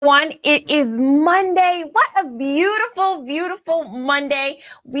One, it is Monday. What a beautiful, beautiful Monday.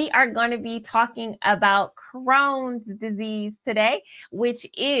 We are going to be talking about Crohn's disease today, which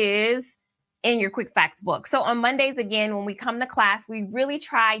is in your quick facts book. So on Mondays, again, when we come to class, we really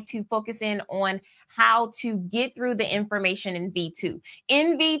try to focus in on how to get through the information in V2.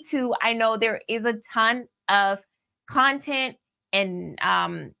 In V2, I know there is a ton of content and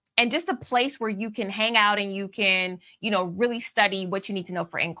just a place where you can hang out and you can, really study what you need to know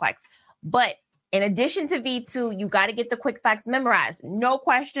for NCLEX. But in addition to V2, you got to get the quick facts memorized. No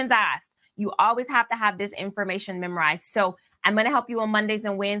questions asked. You always have to have this information memorized. So I'm going to help you on Mondays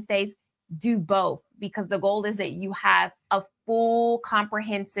and Wednesdays. Do both, because the goal is that you have a full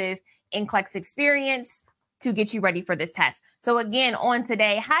comprehensive NCLEX experience to get you ready for this test. So again, on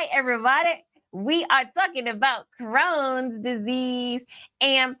today, hi everybody. We are talking about Crohn's disease,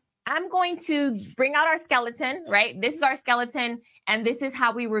 and I'm going to bring out our skeleton, right? This is our skeleton, and this is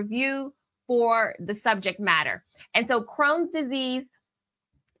how we review for the subject matter. And so Crohn's disease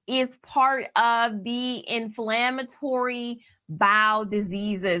is part of the inflammatory bowel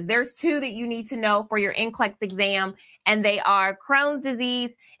diseases. There's two that you need to know for your NCLEX exam, and they are Crohn's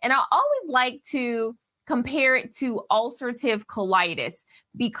disease, and I always like to compare it to ulcerative colitis,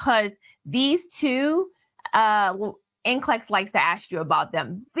 because these two, NCLEX likes to ask you about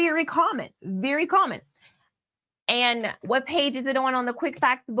them. Very common, very common. And what page is it on the quick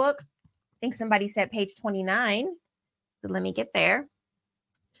facts book? I think somebody said page 29. So let me get there.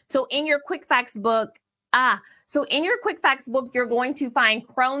 So in your quick facts book, you're going to find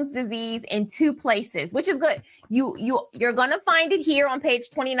Crohn's disease in two places, which is good. You're going to find it here on page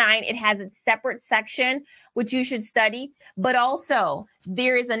 29. It has a separate section, which you should study. But also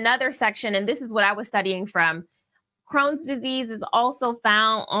there is another section, and this is what I was studying from. Crohn's disease is also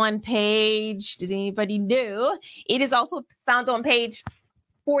found on page, does anybody know? It is also found on page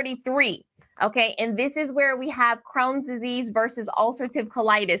 43. Okay, and this is where we have Crohn's disease versus ulcerative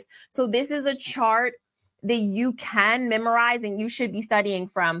colitis. So this is a chart that you can memorize and you should be studying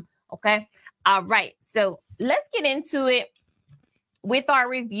from. Okay, all right. So let's get into it with our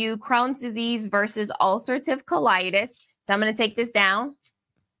review: Crohn's disease versus ulcerative colitis. So I'm going to take this down,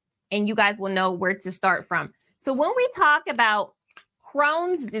 and you guys will know where to start from. So when we talk about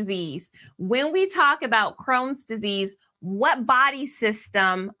Crohn's disease, what body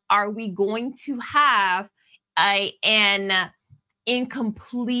system are we going to have an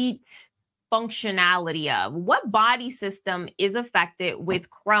incomplete functionality of? What body system is affected with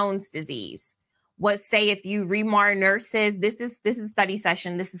Crohn's disease? Say if you Remar nurses, this is study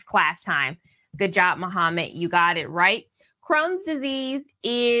session, this is class time. Good job, Muhammad. You got it right. Crohn's disease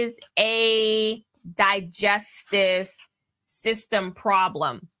is a digestive system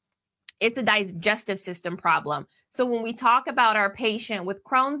problem. It's a digestive system problem. So when we talk about our patient with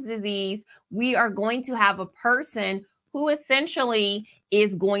Crohn's disease, we are going to have a person who essentially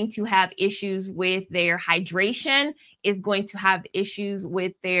is going to have issues with their hydration, is going to have issues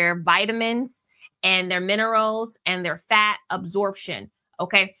with their vitamins and their minerals and their fat absorption.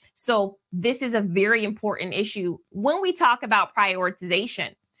 Okay, so this is a very important issue when we talk about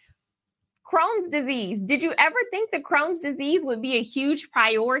prioritization. Crohn's disease. Did you ever think that Crohn's disease would be a huge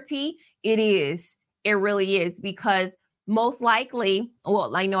priority? It is. It really is, because most likely,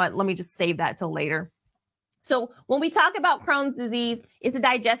 well, you know what? Let me just save that till later. So when we talk about Crohn's disease, it's a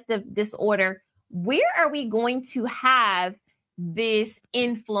digestive disorder. Where are we going to have this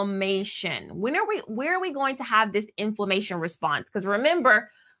inflammation? Where are we going to have this inflammation response? Because remember,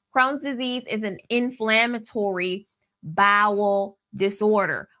 Crohn's disease is an inflammatory bowel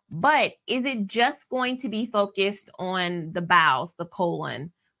disorder. But is it just going to be focused on the bowels, the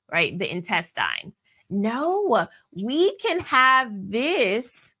colon, right? The intestines? No, we can have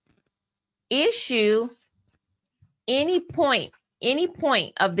this issue any point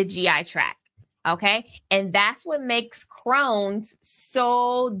of the GI tract. Okay. And that's what makes Crohn's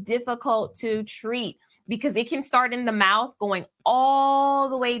so difficult to treat, because it can start in the mouth going all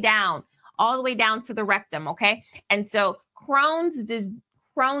the way down to the rectum. Okay. And so Crohn's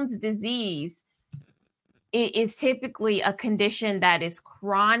disease is typically a condition that is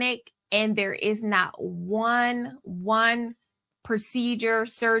chronic, and there is not one procedure,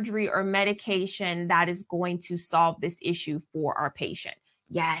 surgery, or medication that is going to solve this issue for our patient.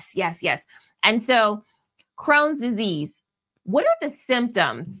 Yes. And so Crohn's disease, what are the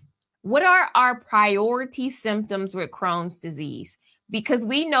symptoms? What are our priority symptoms with Crohn's disease? Because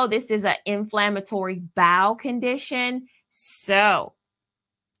we know this is an inflammatory bowel condition. So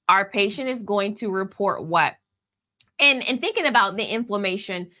our patient is going to report what? And thinking about the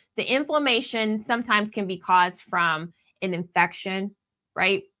inflammation sometimes can be caused from an infection,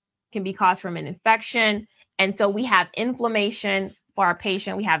 right? can be caused from an infection. And so we have inflammation for our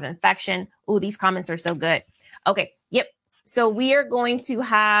patient. We have infection. Oh, these comments are so good. Okay. Yep. So we are going to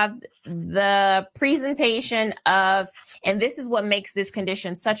have the presentation of, and this is what makes this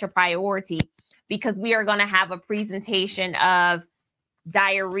condition such a priority, because we are going to have a presentation of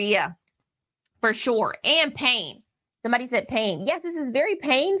diarrhea for sure, and pain. Somebody said pain. Yes, this is very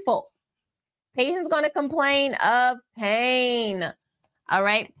painful. Patient's going to complain of pain. All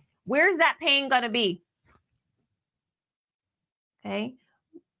right. Where's that pain going to be? Okay.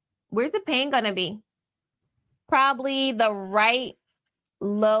 Where's the pain going to be? Probably the right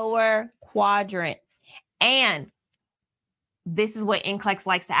lower quadrant. And this is what NCLEX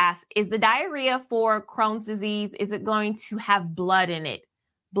likes to ask. Is the diarrhea for Crohn's disease, is it going to have blood in it?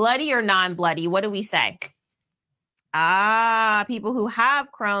 Bloody or non-bloody? What do we say? People who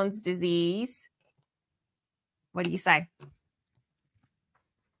have Crohn's disease. What do you say?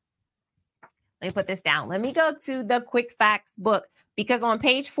 Let me put this down. Let me go to the Quick Facts book, because on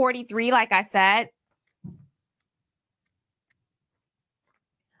page 43, like I said,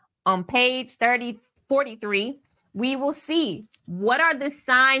 on page 43, we will see what are the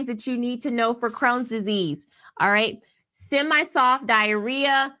signs that you need to know for Crohn's disease. All right. Semi-soft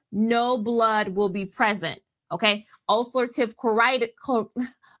diarrhea, no blood will be present. Okay. Ulcerative colitis,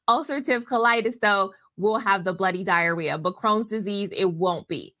 though, will have the bloody diarrhea, but Crohn's disease, it won't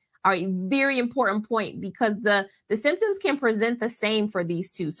be. All right. Very important point, because the symptoms can present the same for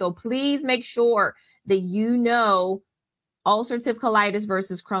these two. So please make sure that you know ulcerative colitis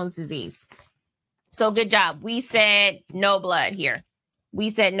versus Crohn's disease. So good job. We said no blood here. We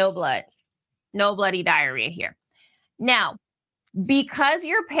said no blood, no bloody diarrhea here. Now, because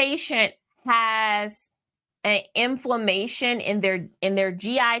your patient has an inflammation in their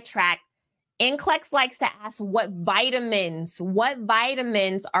GI tract, NCLEX likes to ask what vitamins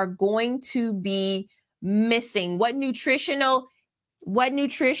are going to be missing. What nutritional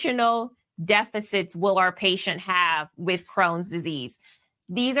deficits will our patient have with Crohn's disease?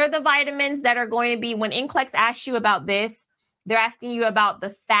 These are the vitamins that are going to be, when NCLEX asks you about this, they're asking you about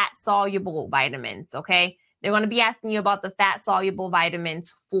the fat-soluble vitamins, okay? They're going to be asking you about the fat-soluble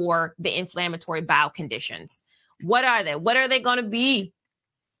vitamins for the inflammatory bowel conditions. What are they? What are they going to be?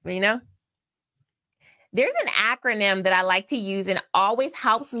 You know? There's an acronym that I like to use, and always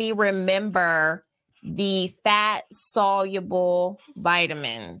helps me remember the fat-soluble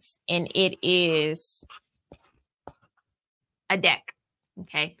vitamins, and it is ADEC.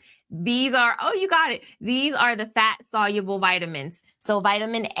 Okay. These are, you got it. These are the fat soluble vitamins. So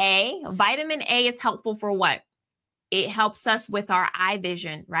vitamin A is helpful for what? It helps us with our eye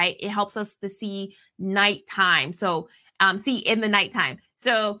vision, right? It helps us to see nighttime. So see in the nighttime.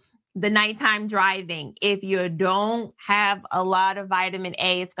 So the nighttime driving, if you don't have a lot of vitamin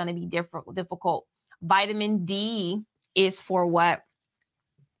A, it's going to be difficult. Vitamin D is for what?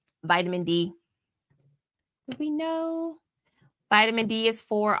 Vitamin D. Do we know? Vitamin D is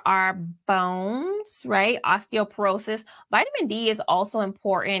for our bones, right? Osteoporosis. Vitamin D is also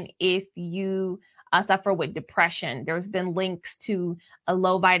important if you suffer with depression. There's been links to a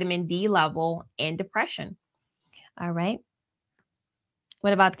low vitamin D level and depression. All right.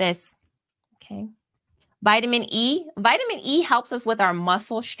 What about this? Okay. Vitamin E. Vitamin E helps us with our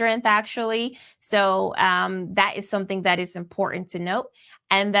muscle strength, actually. So that is something that is important to note.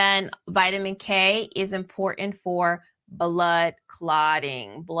 And then vitamin K is important for blood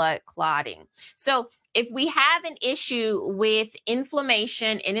clotting. So if we have an issue with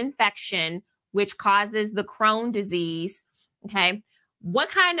inflammation and infection, which causes the Crohn disease, okay, what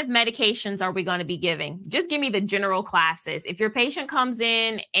kind of medications are we going to be giving? Just give me the general classes. If your patient comes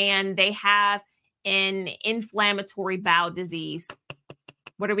in and they have an inflammatory bowel disease,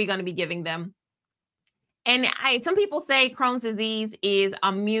 what are we going to be giving them? And some people say Crohn's disease is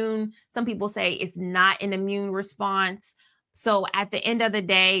immune. Some people say it's not an immune response. So at the end of the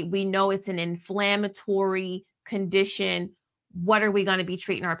day, we know it's an inflammatory condition. What are we going to be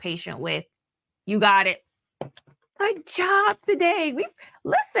treating our patient with? You got it. Good job today.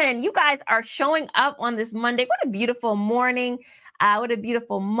 Listen, you guys are showing up on this Monday. What a beautiful morning. What a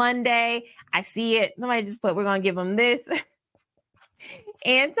beautiful Monday. I see it. Somebody just put, we're going to give them this.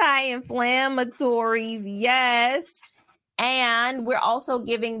 Anti-inflammatories, yes. And we're also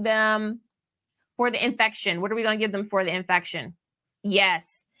giving them for the infection. What are we going to give them for the infection?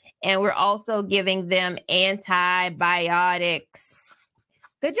 Yes. And we're also giving them antibiotics.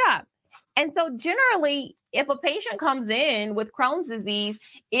 Good job. And so generally, if a patient comes in with Crohn's disease,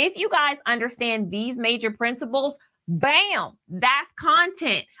 if you guys understand these major principles, Bam, that's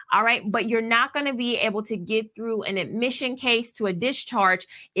content. All right. But you're not going to be able to get through an admission case to a discharge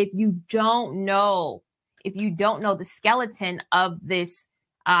if you don't know the skeleton of this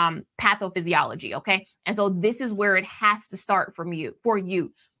pathophysiology. Okay. And so this is where it has to start for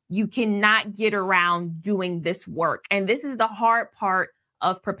you. You cannot get around doing this work. And this is the hard part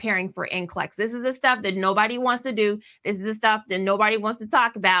of preparing for NCLEX. This is the stuff that nobody wants to do. This is the stuff that nobody wants to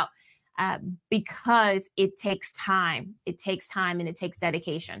talk about. Because it takes time. It takes time and it takes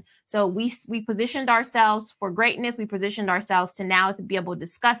dedication. So we positioned ourselves for greatness. We positioned ourselves to now to be able to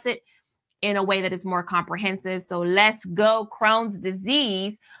discuss it in a way that is more comprehensive. So let's go. Crohn's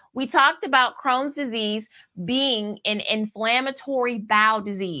disease. We talked about Crohn's disease being an inflammatory bowel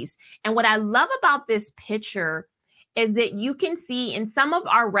disease. And what I love about this picture is that you can see in some of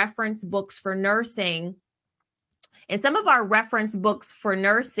our reference books for nursing,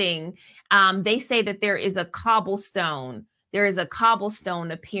 they say that there is a cobblestone. There is a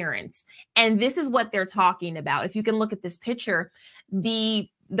cobblestone appearance. And this is what they're talking about. If you can look at this picture, the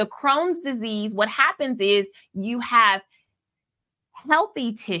Crohn's disease, what happens is you have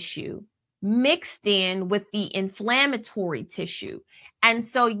healthy tissue mixed in with the inflammatory tissue. And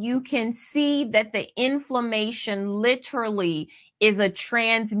so you can see that the inflammation literally is a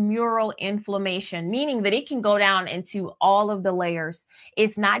transmural inflammation, meaning that it can go down into all of the layers.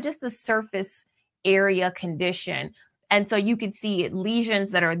 It's not just a surface area condition. And so you can see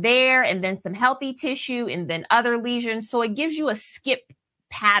lesions that are there and then some healthy tissue and then other lesions. So it gives you a skip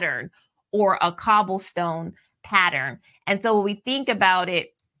pattern or a cobblestone pattern. And so when we think about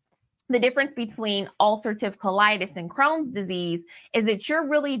it, the difference between ulcerative colitis and Crohn's disease is that you're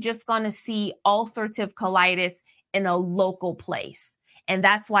really just going to see ulcerative colitis in a local place. And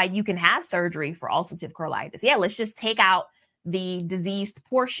that's why you can have surgery for ulcerative colitis. Yeah, let's just take out the diseased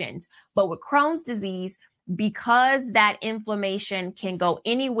portions. But with Crohn's disease, because that inflammation can go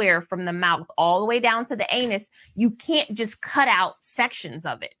anywhere from the mouth all the way down to the anus, you can't just cut out sections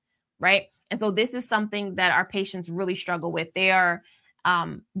of it, right? And so this is something that our patients really struggle with. They are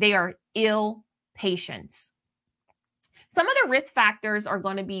ill patients. Some of the risk factors are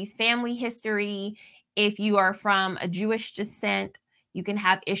going to be family history. If you are from a Jewish descent, you can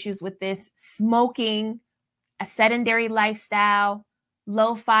have issues with this. Smoking, a sedentary lifestyle,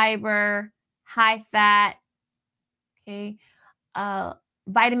 low fiber, high fat, okay,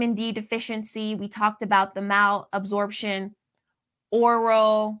 vitamin D deficiency. We talked about the malabsorption,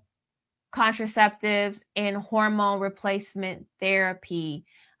 oral contraceptives, and hormone replacement therapy.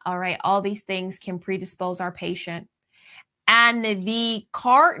 All right, all these things can predispose our patient. And the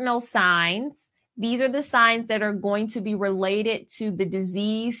cardinal signs, these are the signs that are going to be related to the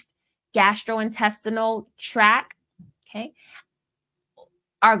diseased gastrointestinal tract, okay,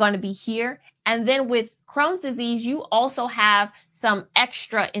 are going to be here. And then with Crohn's disease, you also have some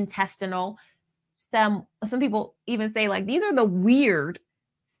extra intestinal. Some people even say like these are the weird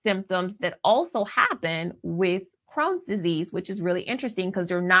symptoms that also happen with Crohn's disease, which is really interesting because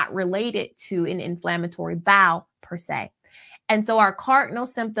they're not related to an inflammatory bowel per se. And so our cardinal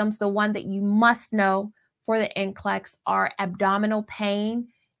symptoms, the one that you must know for the NCLEX, are abdominal pain,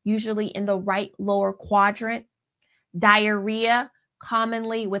 usually in the right lower quadrant. Diarrhea,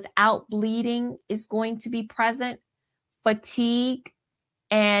 commonly without bleeding, is going to be present. Fatigue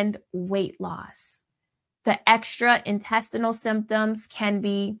and weight loss. The extra intestinal symptoms can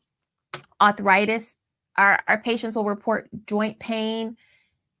be arthritis. Our patients will report joint pain,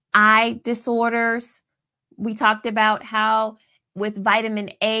 eye disorders. We talked about how with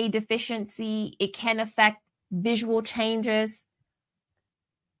vitamin A deficiency, it can affect visual changes.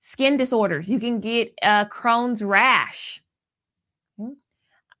 Skin disorders. You can get Crohn's rash,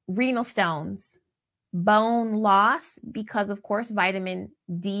 renal stones, bone loss because, of course, vitamin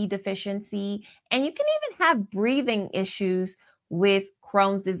D deficiency. And you can even have breathing issues with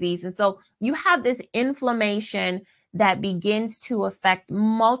Crohn's disease. And so you have this inflammation that begins to affect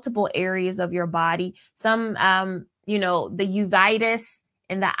multiple areas of your body. Some, the uveitis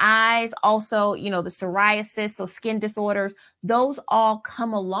in the eyes, also, the psoriasis, so skin disorders, those all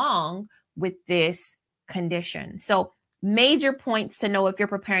come along with this condition. So major points to know if you're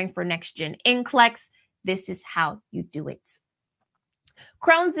preparing for next gen NCLEX. This is how you do it.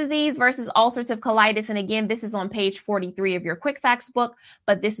 Crohn's disease versus ulcerative colitis. And again, this is on page 43 of your quick facts book,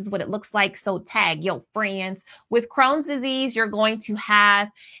 but this is what it looks like. So tag your friends. With Crohn's disease, you're going to have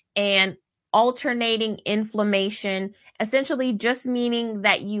an alternating inflammation, essentially just meaning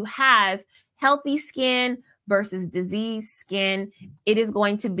that you have healthy skin versus diseased skin. It is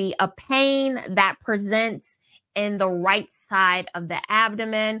going to be a pain that presents in the right side of the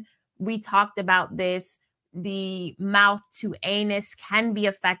abdomen. We talked about this the mouth to anus can be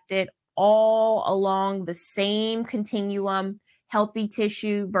affected all along the same continuum, healthy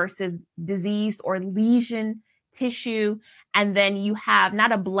tissue versus diseased or lesion tissue. And then you have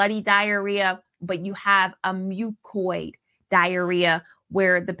not a bloody diarrhea, but you have a mucoid diarrhea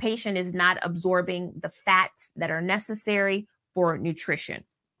where the patient is not absorbing the fats that are necessary for nutrition.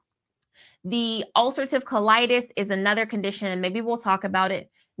 The ulcerative colitis is another condition, and maybe we'll talk about it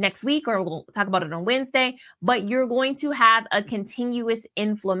next week or we'll talk about it on Wednesday, but you're going to have a continuous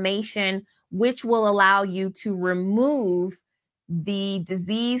inflammation, which will allow you to remove the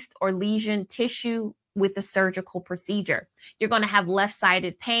diseased or lesion tissue with a surgical procedure. You're going to have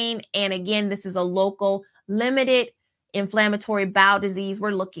left-sided pain. And again, this is a local limited inflammatory bowel disease.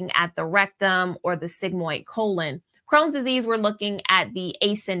 We're looking at the rectum or the sigmoid colon. Crohn's disease, we're looking at the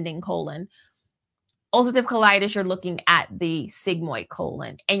ascending colon. Ulcerative colitis, you're looking at the sigmoid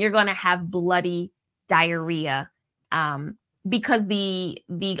colon, and you're going to have bloody diarrhea because the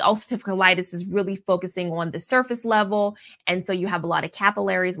ulcerative colitis is really focusing on the surface level. And so you have a lot of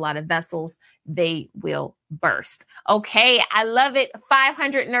capillaries, a lot of vessels, they will burst. Okay, I love it.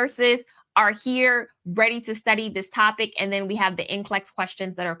 500 nurses are here ready to study this topic. And then we have the NCLEX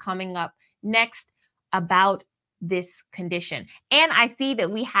questions that are coming up next about this condition. And I see that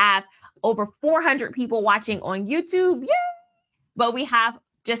we have over 400 people watching on YouTube. Yay! But we have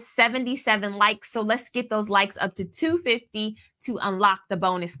just 77 likes. So let's get those likes up to 250 to unlock the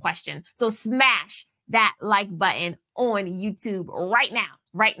bonus question. So smash that like button on YouTube right now.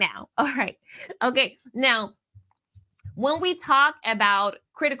 All right. Okay. Now, when we talk about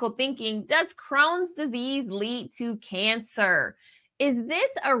critical thinking, does Crohn's disease lead to cancer? Is this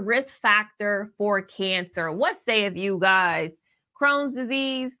a risk factor for cancer? What say of you guys? Crohn's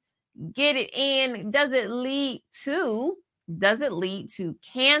disease, get it in. Does it lead to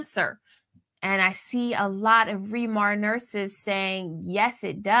cancer? And I see a lot of Remar nurses saying, yes,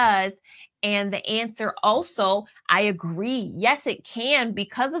 it does. And the answer also, I agree. Yes, it can,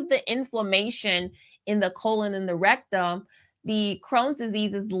 because of the inflammation in the colon and the rectum. The Crohn's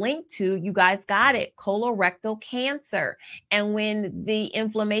disease is linked to, you guys got it, colorectal cancer. And when the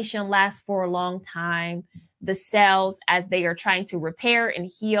inflammation lasts for a long time, the cells, as they are trying to repair and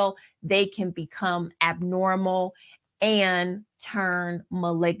heal, they can become abnormal and turn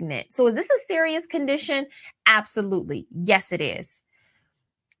malignant. So is this a serious condition? Absolutely. Yes, it is.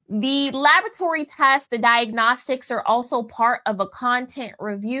 The laboratory tests, the diagnostics are also part of a content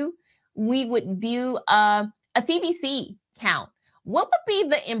review. We would view a CBC count. What would be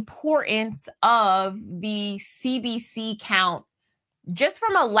the importance of the CBC count just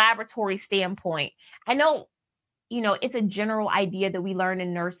from a laboratory standpoint? I know, it's a general idea that we learn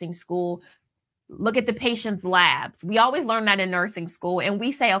in nursing school. Look at the patient's labs. We always learn that in nursing school, and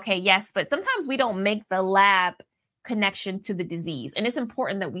we say, okay, yes, but sometimes we don't make the lab connection to the disease. And it's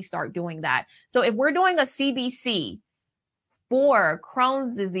important that we start doing that. So if we're doing a CBC for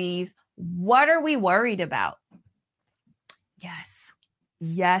Crohn's disease, what are we worried about? Yes.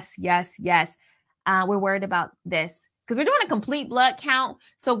 We're worried about this because we're doing a complete blood count.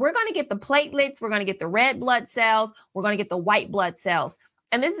 So we're going to get the platelets, we're going to get the red blood cells, we're going to get the white blood cells.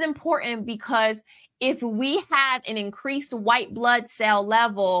 And this is important because if we have an increased white blood cell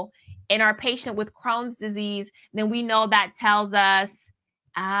level in our patient with Crohn's disease, then we know that tells us,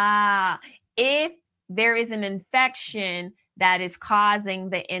 if there is an infection that is causing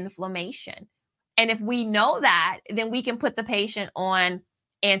the inflammation. And if we know that, then we can put the patient on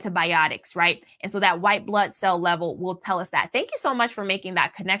antibiotics, right? And so that white blood cell level will tell us that. Thank you so much for making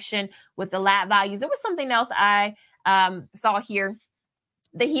that connection with the lab values. There was something else I saw here.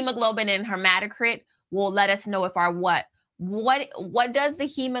 The hemoglobin and hematocrit will let us know if our what does the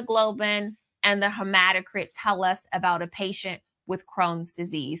hemoglobin and the hematocrit tell us about a patient with Crohn's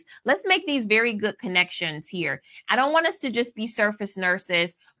disease? Let's make these very good connections here. I don't want us to just be surface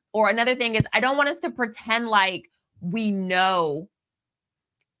nurses. Or another thing is, I don't want us to pretend like we know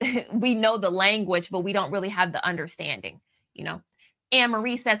the language, but we don't really have the understanding, Anne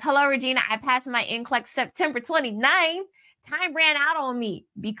Marie says, hello, Regina. I passed my NCLEX September 29th. Time ran out on me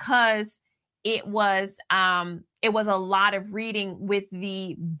because it was a lot of reading with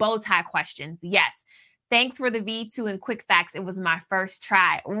the bow tie questions. Yes. Thanks for the V2 and quick facts. It was my first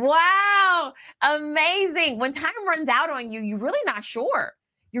try. Wow. Amazing. When time runs out on you, you're really not sure.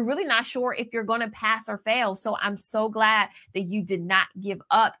 You're really not sure if you're going to pass or fail. So I'm so glad that you did not give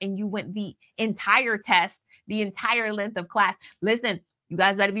up and you went the entire test, the entire length of class. Listen, you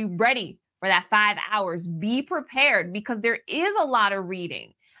guys better be ready for that 5 hours. Be prepared because there is a lot of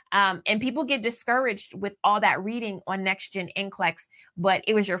reading. And people get discouraged with all that reading on Next Gen NCLEX, but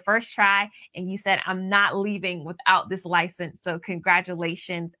it was your first try and you said, I'm not leaving without this license. So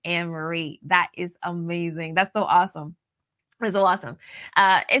congratulations, Anne-Marie. That is amazing. That's so awesome. It's so awesome.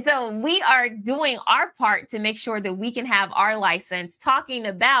 And so we are doing our part to make sure that we can have our license, talking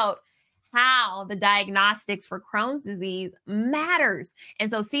about how the diagnostics for Crohn's disease matters.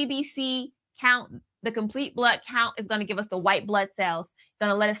 And so CBC count, the complete blood count, is going to give us the white blood cells, going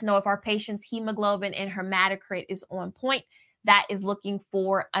to let us know if our patient's hemoglobin and hematocrit is on point. That is looking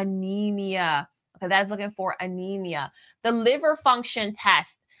for anemia. Okay, that's looking for anemia. The liver function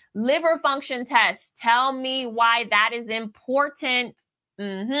test. Liver function test. Tell me why that is important.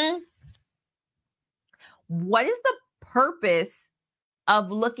 What is the purpose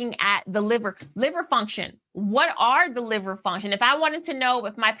of looking at the liver function? What are the liver function? If I wanted to know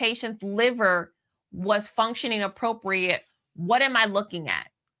if my patient's liver was functioning appropriate, what am I looking at?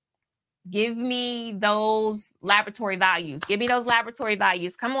 Give me those laboratory values. Give me those laboratory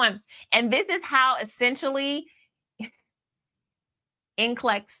values. Come on. And this is how essentially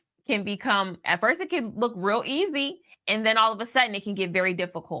NCLEX can become, at first it can look real easy, and then all of a sudden it can get very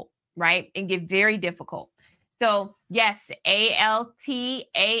difficult, right? And get very difficult. So yes, ALT,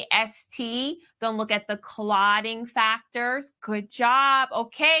 AST, gonna look at the clotting factors. Good job.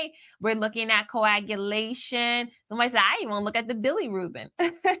 Okay, we're looking at coagulation. Somebody said, I even want to look at the bilirubin.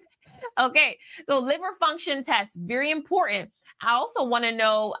 Okay, so liver function test, very important. I also want to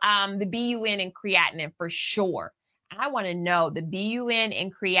know the BUN and creatinine for sure. I want to know the BUN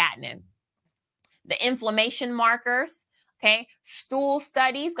and creatinine. The inflammation markers, okay? Stool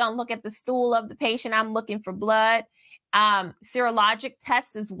studies, gonna look at the stool of the patient. I'm looking for blood. Serologic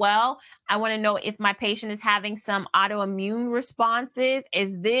tests as well. I want to know if my patient is having some autoimmune responses.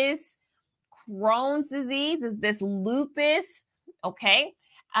 Is this Crohn's disease? Is this lupus? Okay.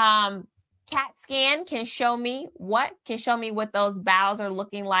 CAT scan can show me what those bowels are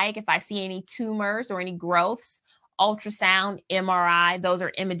looking like. If I see any tumors or any growths. Ultrasound, MRI, those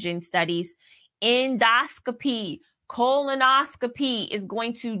are imaging studies. Endoscopy, colonoscopy is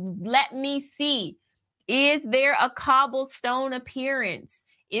going to let me see, is there a cobblestone appearance?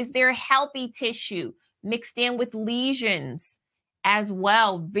 Is there healthy tissue mixed in with lesions as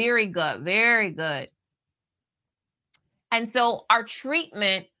well? Very good, very good. And so our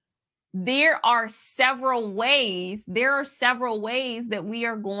treatment, there are several ways that we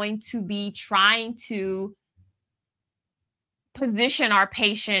are going to be trying to position our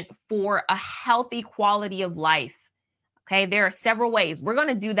patient for a healthy quality of life. Okay, there are several ways. We're going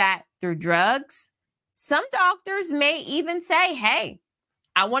to do that through drugs. Some doctors may even say, hey,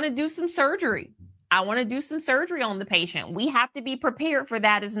 I want to do some surgery. I want to do some surgery on the patient. We have to be prepared for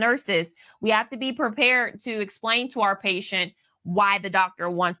that as nurses. We have to be prepared to explain to our patient why the doctor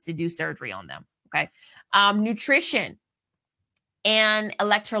wants to do surgery on them. Okay, nutrition and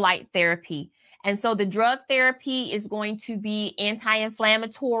electrolyte therapy. And so the drug therapy is going to be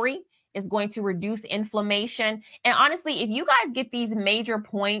anti-inflammatory, is going to reduce inflammation. And honestly, if you guys get these major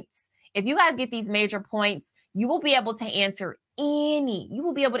points, you will be able to answer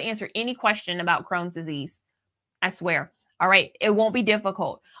any question about Crohn's disease. I swear. All right. It won't be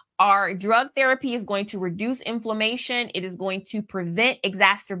difficult. Our drug therapy is going to reduce inflammation. It is going to prevent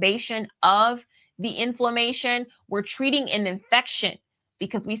exacerbation of the inflammation. We're treating an infection,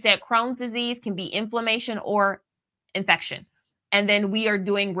 because we said Crohn's disease can be inflammation or infection. And then we are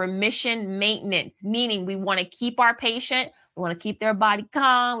doing remission maintenance, meaning we want to keep our patient, we want to keep their body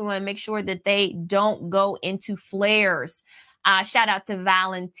calm. We want to make sure that they don't go into flares. Shout out to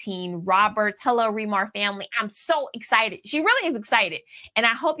Valentine Roberts. Hello, Remar family. I'm so excited. She really is excited. And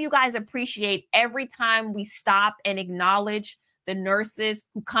I hope you guys appreciate every time we stop and acknowledge the nurses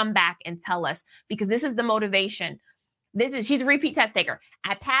who come back and tell us, because this is the motivation. She's a repeat test taker.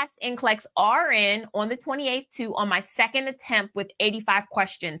 I passed NCLEX RN on the 28th too on my second attempt with 85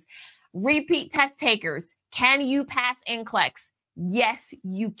 questions. Repeat test takers, can you pass NCLEX? Yes,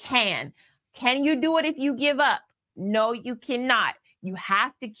 you can. Can you do it if you give up? No, you cannot. You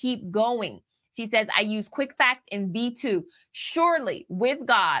have to keep going. She says, I use QuickFacts and V2. Surely with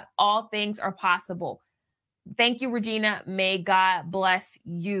God, all things are possible. Thank you, Regina. May God bless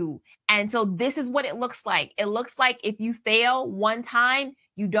you. And so this is what it looks like. It looks like if you fail one time,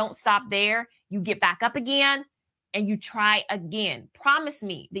 you don't stop there. You get back up again and you try again. Promise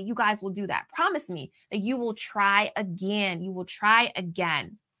me that you guys will do that. Promise me that you will try again. You will try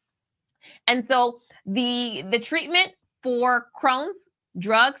again. And so the treatment for Crohn's,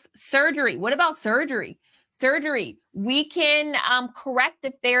 drugs, surgery. What about surgery? Surgery, we can correct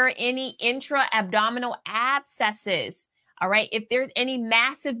if there are any intra-abdominal abscesses. All right. If there's any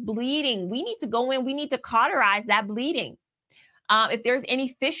massive bleeding, we need to go in, we need to cauterize that bleeding. If there's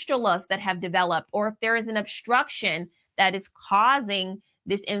any fistulas that have developed, or if there is an obstruction that is causing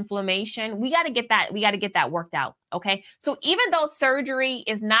this inflammation, we got to get that worked out. Okay. So even though surgery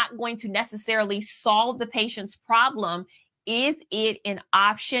is not going to necessarily solve the patient's problem, is it an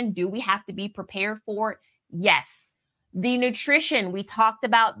option? Do we have to be prepared for it? Yes. The nutrition, we talked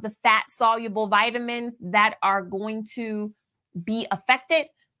about the fat soluble vitamins that are going to be affected.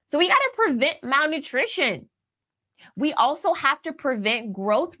 So we got to prevent malnutrition. We also have to prevent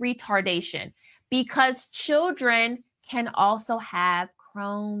growth retardation because children can also have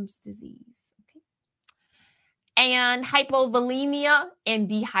Crohn's disease. Okay? And hypovolemia and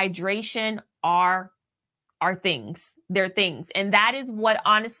dehydration are things. They're things. And that is what,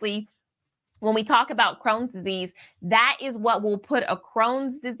 honestly, when we talk about Crohn's disease, that is what will put a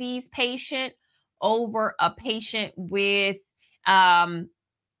Crohn's disease patient over a patient with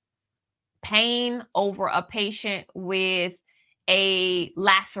pain, over a patient with a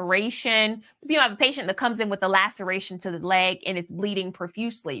laceration. If you have a patient that comes in with a laceration to the leg and it's bleeding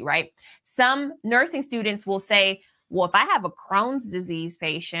profusely, right? Some nursing students will say, well, if I have a Crohn's disease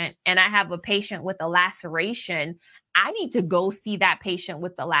patient and I have a patient with a laceration, I need to go see that patient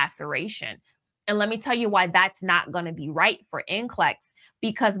with the laceration. And let me tell you why that's not going to be right for NCLEX,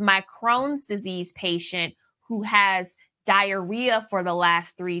 because my Crohn's disease patient who has diarrhea for the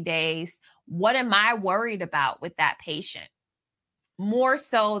last 3 days, what am I worried about with that patient? More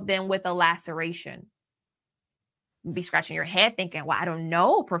so than with a laceration. You'd be scratching your head thinking, well, I don't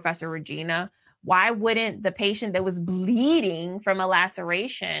know, Professor Regina. Why wouldn't the patient that was bleeding from a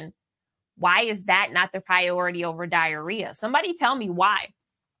laceration, why is that not the priority over diarrhea? Somebody tell me why.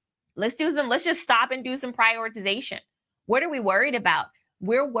 Let's just stop and do some prioritization. What are we worried about?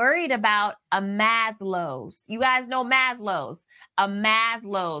 We're worried about a Maslow's. You guys know Maslow's. A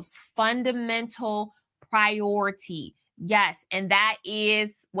Maslow's fundamental priority. Yes, and that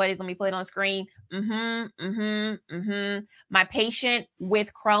is what is, let me put it on screen. My patient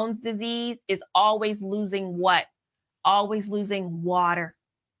with Crohn's disease is always losing what? Always losing water.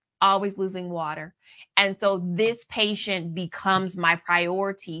 Always losing water. And so this patient becomes my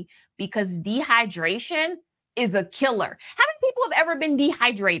priority because dehydration is a killer. How many people have ever been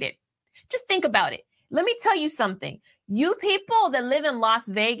dehydrated? Just think about it. Let me tell you something. You people that live in Las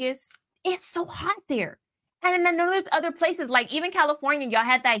Vegas, it's so hot there. And I know there's other places, like even California, y'all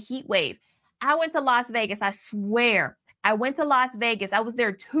had that heat wave. I went to Las Vegas. I swear. I went to Las Vegas. I was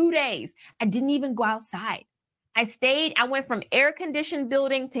there 2 days. I didn't even go outside. I went from air-conditioned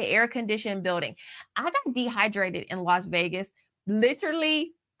building to air-conditioned building. I got dehydrated in Las Vegas,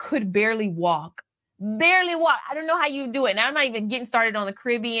 literally could barely walk. Barely walk. I don't know how you do it. And I'm not even getting started on the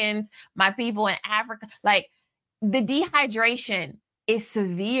Caribbeans, my people in Africa. Like, the dehydration is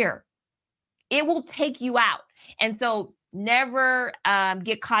severe. It will take you out. And so never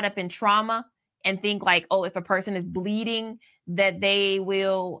get caught up in trauma and think like, oh, if a person is bleeding, that they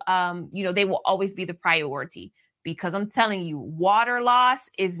will, they will always be the priority. Because I'm telling you, water loss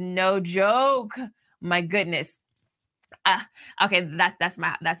is no joke. My goodness. Okay, that's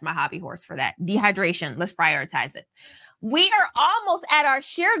my hobby horse for that. Dehydration. Let's prioritize it. We are almost at our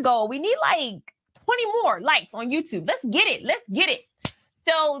share goal. We need like 20 more likes on YouTube. Let's get it. Let's get it.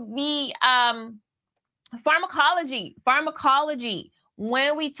 So the pharmacology.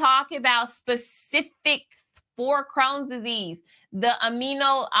 When we talk about specifics for Crohn's disease, the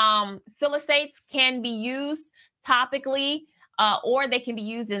amino salicylates can be used topically, or they can be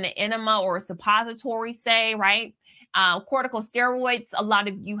used in an enema or a suppository, say, right? Corticosteroids, a lot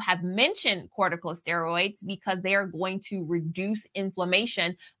of you have mentioned corticosteroids because they are going to reduce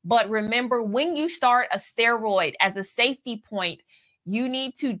inflammation. But remember, when you start a steroid as a safety point, you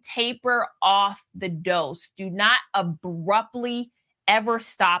need to taper off the dose. Do not abruptly ever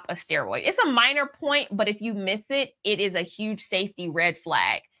stop a steroid. It's a minor point, but if you miss it, it is a huge safety red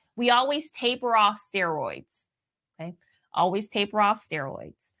flag. We always taper off steroids. Okay, always taper off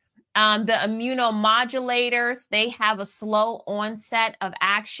steroids. The immunomodulators, they have a slow onset of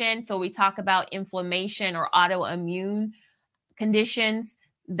action. So we talk about inflammation or autoimmune conditions,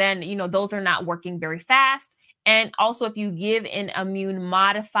 then, those are not working very fast. And also, if you give an immune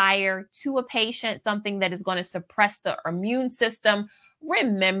modifier to a patient, something that is going to suppress the immune system,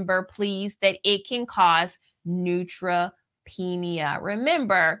 remember, please, that it can cause neutropenia.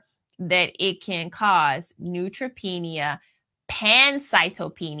 Remember that it can cause neutropenia,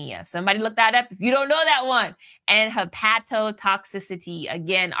 pancytopenia. Somebody look that up if you don't know that one. And hepatotoxicity.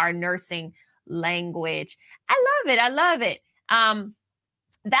 Again, our nursing language. I love it.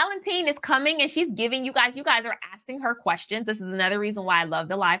 Valentine is coming and she's giving you guys are asking her questions. This is another reason why I love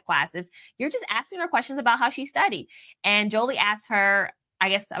the live classes. You're just asking her questions about how she studied. And Jolie asked her, I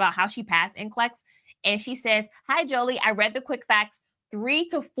guess, about how she passed NCLEX. And she says, "Hi, Jolie, I read the quick facts 3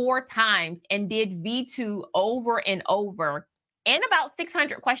 to 4 times and did V2 over and over and about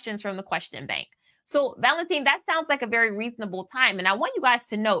 600 questions from the question bank." So Valentine, that sounds like a very reasonable time. And I want you guys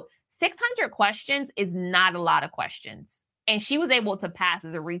to note 600 questions is not a lot of questions. And she was able to pass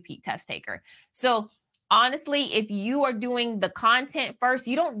as a repeat test taker. So honestly, if you are doing the content first,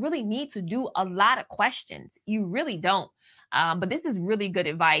 you don't really need to do a lot of questions. You really don't. But this is really good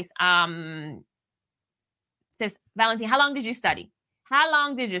advice. Says Valentine, how long did you study? How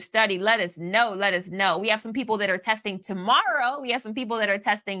long did you study? Let us know. Let us know. We have some people that are testing tomorrow. We have some people that are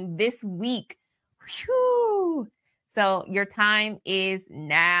testing this week. Whew. So your time is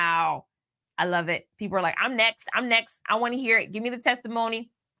now. I love it. People are like, I'm next. I'm next. I want to hear it. Give me the testimony.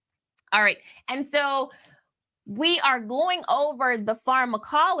 All right. And so we are going over the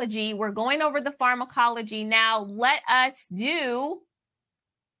pharmacology. We're going over the pharmacology now. Let us do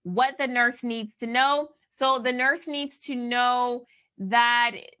what the nurse needs to know. So the nurse needs to know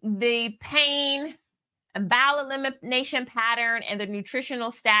that the pain, bowel elimination pattern, and the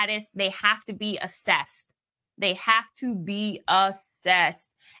nutritional status, they have to be assessed. They have to be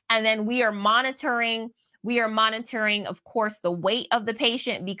assessed. And then we are monitoring, of course, the weight of the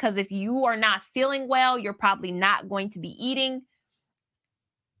patient, because if you are not feeling well, you're probably not going to be eating.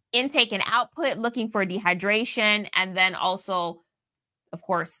 Intake and output, looking for dehydration, and then also, of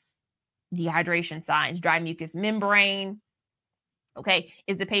course, dehydration signs, dry mucous membrane. Okay,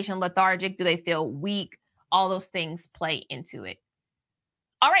 is the patient lethargic? Do they feel weak? All those things play into it.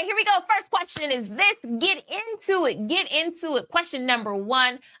 All right, here we go. First question is this. Get into it. Get into it. Question number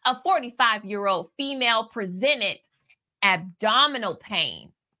 1. A 45-year-old female presented abdominal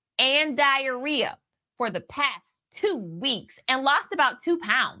pain and diarrhea for the past 2 weeks and lost about 2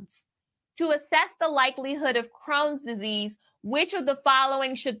 pounds. To assess the likelihood of Crohn's disease, which of the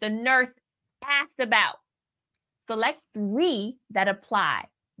following should the nurse ask about? Select 3 that apply.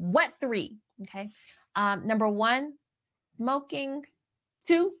 What 3? Okay. Number 1, smoking.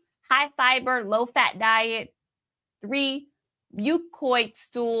 2, high fiber, low fat diet. 3, mucoid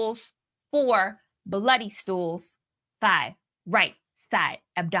stools. 4, bloody stools. 5, right side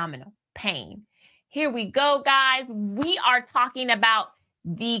abdominal pain. Here we go, guys. We are talking about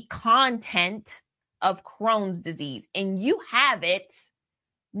the content of Crohn's disease, and you have it.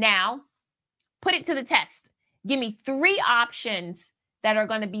 Now, put it to the test. Give me 3 options that are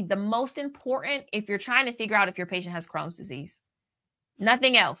going to be the most important if you're trying to figure out if your patient has Crohn's disease.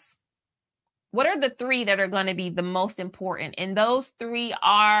 Nothing else. What are the 3 that are going to be the most important? And those 3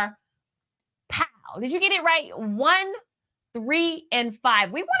 are, pow. Did you get it right? 1, 3, and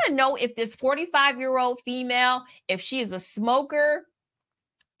 5. We want to know if this 45-year-old female, if she is a smoker,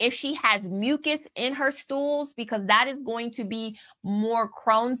 if she has mucus in her stools, because that is going to be more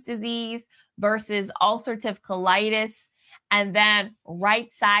Crohn's disease versus ulcerative colitis, and then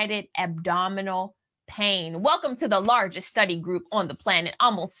right-sided abdominal pain. Welcome to the largest study group on the planet.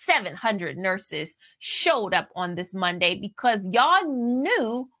 Almost 700 nurses showed up on this Monday because y'all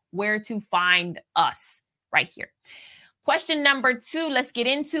knew where to find us right here. Question number 2, let's get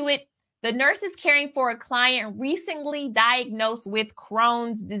into it. The nurse is caring for a client recently diagnosed with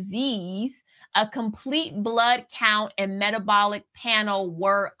Crohn's disease. A complete blood count and metabolic panel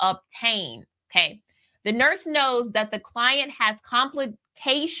were obtained. Okay. The nurse knows that the client has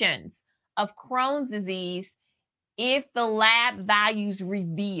complications of Crohn's disease if the lab values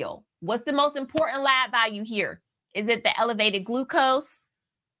reveal. What's the most important lab value here? Is it the elevated glucose,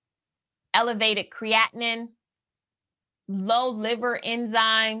 elevated creatinine, low liver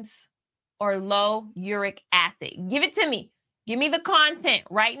enzymes, or low uric acid? Give it to me. Give me the content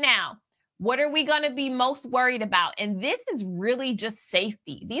right now. What are we going to be most worried about? And this is really just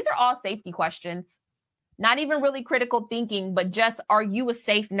safety. These are all safety questions. Not even really critical thinking, but just, are you a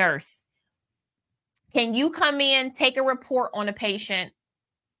safe nurse? Can you come in, take a report on a patient,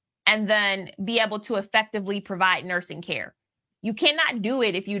 and then be able to effectively provide nursing care? You cannot do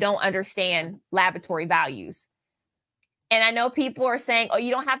it if you don't understand laboratory values. And I know people are saying, oh, you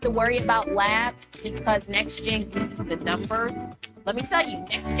don't have to worry about labs because NextGen gives you the numbers. Let me tell you,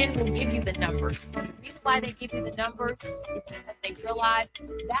 NextGen will give you the numbers. The reason why they give you the numbers is because they realize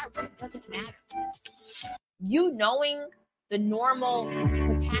that really doesn't matter. You knowing the normal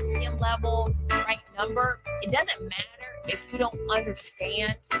potassium level, right number, it doesn't matter if you don't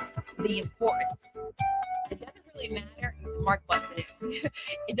understand the importance. It doesn't really matter. Mark busted it.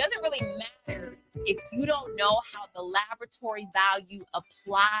 It doesn't really matter if you don't know how the laboratory value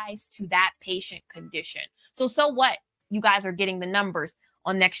applies to that patient condition. So what? You guys are getting the numbers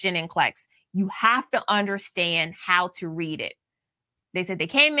on NextGen NCLEX. You have to understand how to read it. They said they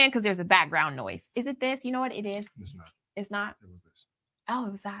came in because there's a background noise. Is it this? You know what it is? It's not. It's not? It was this. Oh,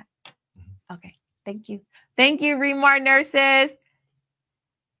 it was that. Mm-hmm. Okay. Thank you. Thank you, Remar nurses.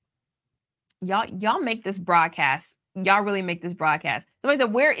 Y'all make this broadcast. Y'all really make this broadcast. Somebody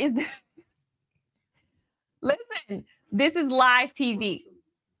said, where is this? Listen, this is live TV.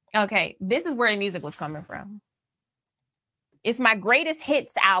 Okay, this is where the music was coming from. It's my greatest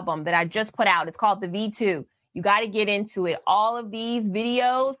hits album that I just put out. It's called the V2. You got to get into it. All of these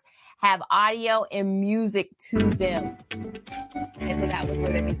videos have audio and music to them. And so that was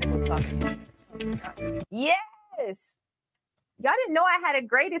where the music was coming from. Yes. Y'all didn't know I had a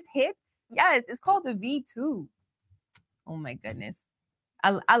greatest hits? Yes, it's called the V2. Oh my goodness.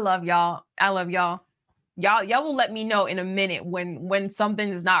 I love y'all. I love y'all. Y'all will let me know in a minute when something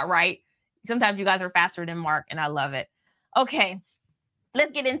is not right. Sometimes you guys are faster than Mark, and I love it. Okay,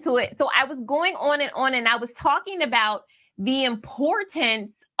 let's get into it. So I was going on, and I was talking about the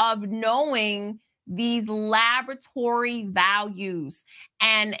importance of knowing these laboratory values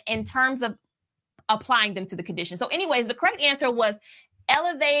and in terms of applying them to the condition. So anyways, the correct answer was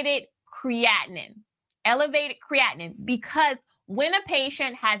elevated creatinine. Elevated creatinine, because when a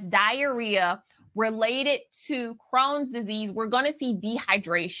patient has diarrhea related to Crohn's disease, we're going to see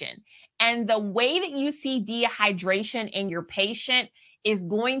dehydration. And the way that you see dehydration in your patient is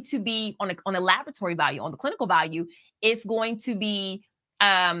going to be on a laboratory value, on the clinical value, it's going to be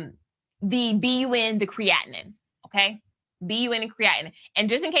the BUN, the creatinine, okay? BUN and creatinine. And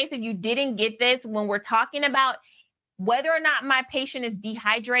just in case if you didn't get this, when we're talking about whether or not my patient is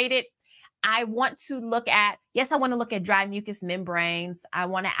dehydrated, I want to look at, yes, I want to look at dry mucous membranes. I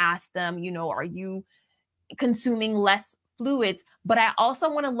want to ask them, are you consuming less fluids? But I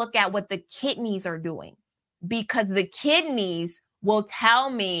also want to look at what the kidneys are doing, because the kidneys will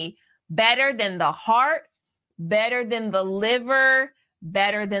tell me better than the heart, better than the liver,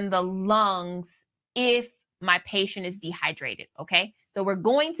 better than the lungs if my patient is dehydrated, okay? So we're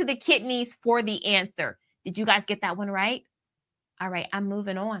going to the kidneys for the answer. Did you guys get that one right? All right, I'm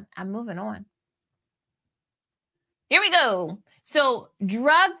moving on. Here we go. So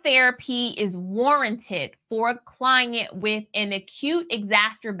drug therapy is warranted for a client with an acute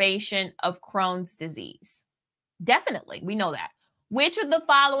exacerbation of Crohn's disease. Definitely, we know that. Which of the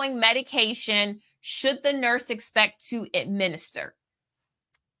following medication should the nurse expect to administer?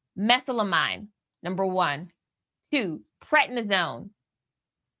 Mesalamine, number 1. 2, prednisone.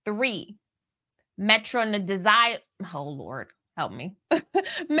 3, metronidazole. Oh, Lord, help me.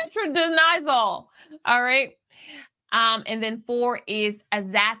 Metronidazole. All right. And then 4 is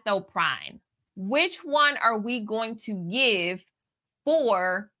azathioprine. Which one are we going to give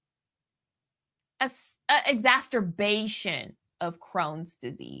for an exacerbation of Crohn's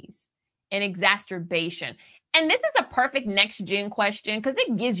disease? An exacerbation. And this is a perfect next gen question because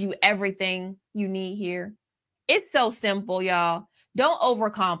it gives you everything you need here. It's so simple, y'all. Don't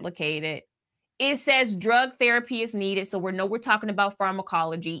overcomplicate it. It says drug therapy is needed. So we're talking about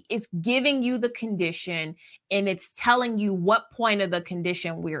pharmacology. It's giving you the condition and it's telling you what point of the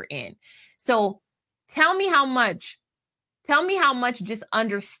condition we're in. So tell me how much just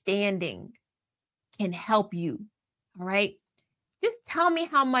understanding can help you. All right. Just tell me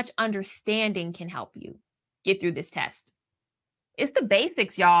how much understanding can help you get through this test. It's the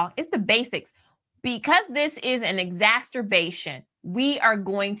basics, y'all. It's the basics. Because this is an exacerbation, we are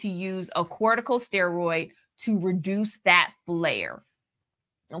going to use a corticosteroid to reduce that flare.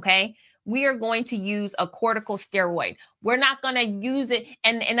 Okay? We are going to use a corticosteroid. We're not going to use it,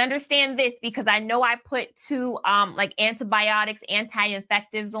 and understand this, because I know I put 2 like antibiotics,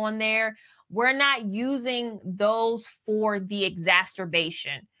 anti-infectives on there. We're not using those for the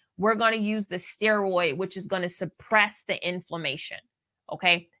exacerbation. We're going to use the steroid, which is going to suppress the inflammation.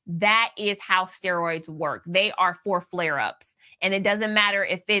 Okay? That is how steroids work. They are for flare-ups. And it doesn't matter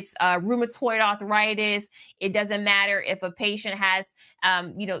if it's rheumatoid arthritis. It doesn't matter if a patient has,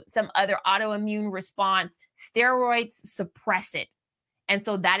 some other autoimmune response. Steroids suppress it. And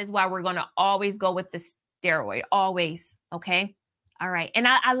so that is why we're going to always go with the steroid. Always. Okay? All right. And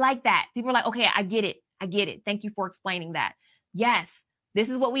I like that. People are like, okay, I get it. Thank you for explaining that. Yes, this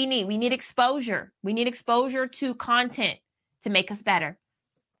is what we need. We need exposure. We need exposure to content to make us better.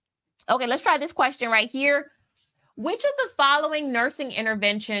 Okay, let's try this question right here. Which of the following nursing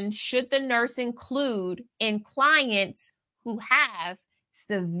interventions should the nurse include in clients who have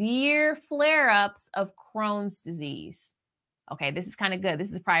severe flare-ups of Crohn's disease? Okay, this is kind of good.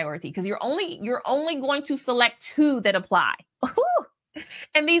 This is priority because you're only going to select 2 that apply.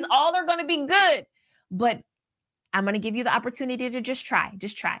 And these all are going to be good. But I'm going to give you the opportunity to just try.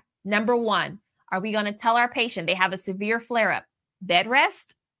 Just try. Number 1, are we going to tell our patient they have a severe flare-up? Bed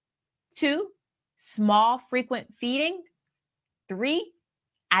rest. 2, small frequent feeding. 3,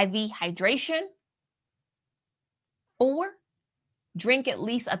 IV hydration. 4, drink at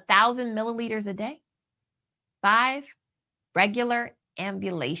least 1,000 milliliters a day. 5, regular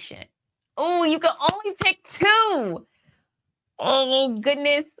ambulation. Oh, you can only pick 2. Oh,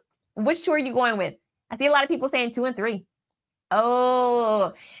 goodness. Which 2 are you going with? I see a lot of people saying 2 and 3.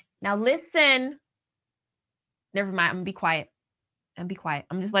 Oh, now listen. Never mind. I'm going to be quiet. I'm going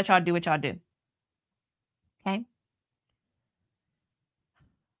to just let y'all do what y'all do. Okay.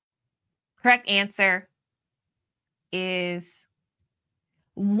 Correct answer is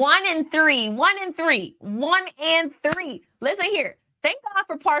 1 and 3. 1 and 3. 1 and 3. Listen here. Thank God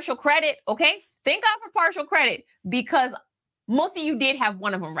for partial credit. Okay. Thank God for partial credit because most of you did have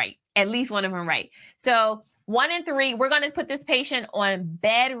one of them right. At least one of them right. So 1 and 3, we're going to put this patient on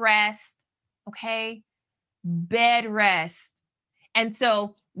bed rest. Okay. Bed rest. And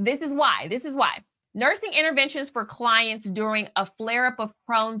so this is why. Nursing interventions for clients during a flare-up of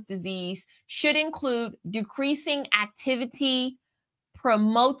Crohn's disease should include decreasing activity,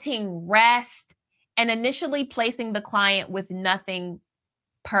 promoting rest, and initially placing the client with nothing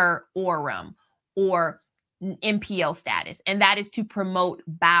per orum or NPO status. And that is to promote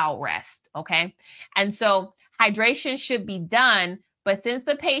bowel rest. Okay. And so hydration should be done, but since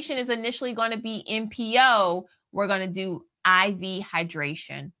the patient is initially going to be NPO, we're going to do IV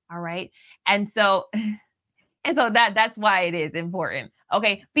hydration. All right. And so that's why it is important.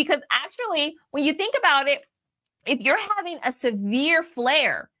 Okay. Because actually, when you think about it, if you're having a severe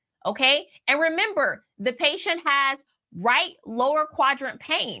flare, okay, and remember, the patient has right lower quadrant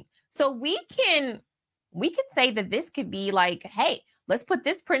pain. So we can say that this could be like, hey, let's put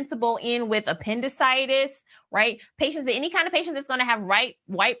this principle in with appendicitis, right? Any kind of patient that's going to have right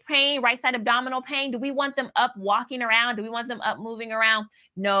side abdominal pain. Do we want them up walking around? Do we want them up moving around?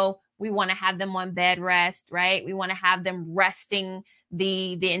 No, we want to have them on bed rest, right? We want to have them resting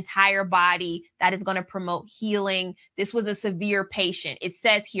the entire body. That is going to promote healing. This was a severe patient. It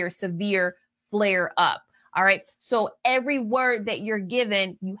says here, severe flare up. All right. So every word that you're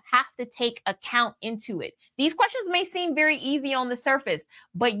given, you have to take account into it. These questions may seem very easy on the surface,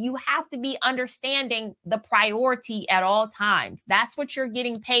 but you have to be understanding the priority at all times. That's what you're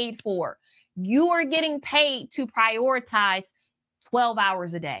getting paid for. You are getting paid to prioritize 12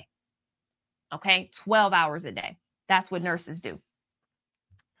 hours a day. Okay. 12 hours a day. That's what nurses do.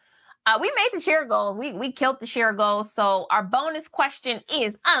 We made the share goals. We killed the share goals. So our bonus question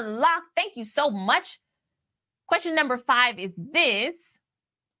is unlocked. Thank you so much. Question number 5 is this.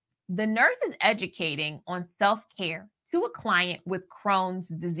 The nurse is educating on self-care to a client with Crohn's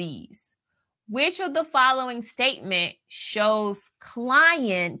disease. Which of the following statement shows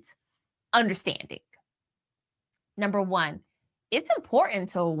client understanding? Number 1, it's important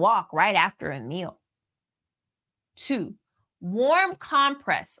to walk right after a meal. 2, warm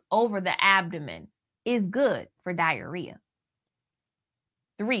compress over the abdomen is good for diarrhea.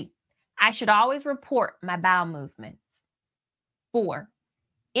 3, I should always report my bowel movements. 4,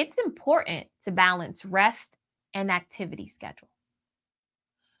 it's important to balance rest and activity schedule.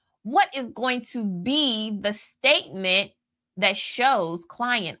 What is going to be the statement that shows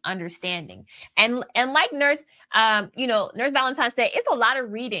client understanding? And like Nurse Valentine said, it's a lot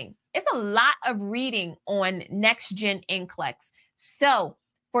of reading. It's a lot of reading on Next Gen NCLEX. So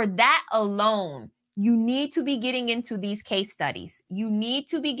for that alone, you need to be getting into these case studies. You need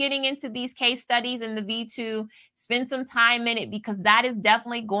to be getting into these case studies in the V2. Spend some time in it because that is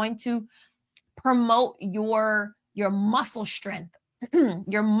definitely going to promote your muscle strength,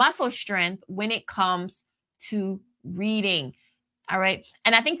 your muscle strength when it comes to reading. All right.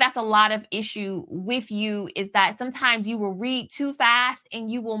 And I think that's a lot of issue with you is that sometimes you will read too fast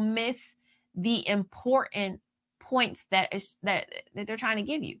and you will miss the important points that they're trying to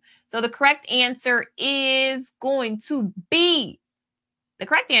give you. So the correct answer is going to be,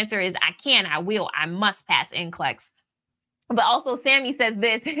 I can, I will, I must pass NCLEX. But also Sammy says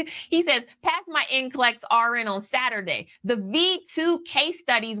this, he says, pass my NCLEX RN on Saturday. The V2 case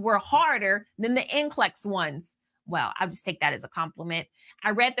studies were harder than the NCLEX ones. Well, I'll just take that as a compliment. I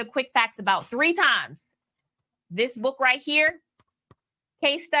read the quick facts about 3 times. This book right here,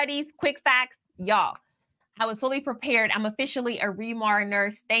 case studies, quick facts, y'all. I was fully prepared. I'm officially a Remar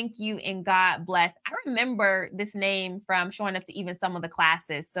nurse. Thank you and God bless. I remember this name from showing up to even some of the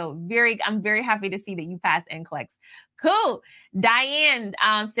classes. So I'm very happy to see that you passed NCLEX. Cool. Diane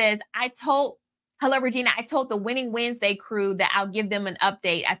says, hello, Regina. I told the Winning Wednesday crew that I'll give them an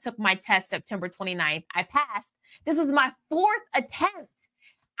update. I took my test September 29th. I passed. This is my 4th attempt.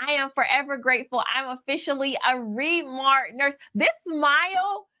 I am forever grateful. I'm officially a Remar nurse. This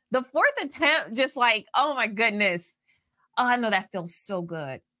smile, the 4th attempt, just like, oh my goodness. Oh, I know that feels so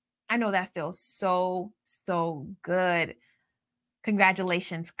good. I know that feels so, so good.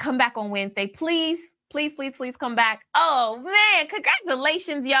 Congratulations. Come back on Wednesday. Please, please, please, please come back. Oh man,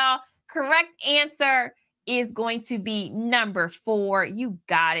 congratulations, y'all. Correct answer is going to be number 4. You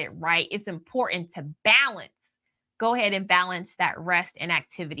got it right. It's important to balance. Go ahead and balance that rest and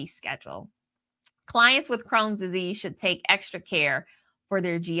activity schedule. Clients with Crohn's disease should take extra care for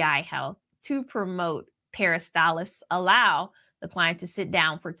their GI health. To promote peristalsis, allow the client to sit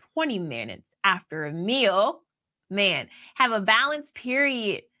down for 20 minutes after a meal. Man, have a balanced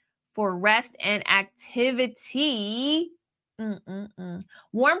period for rest and activity.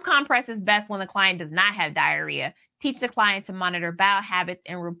 Warm compress is best when the client does not have diarrhea. Teach the client to monitor bowel habits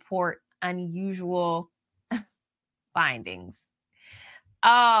and report unusual findings.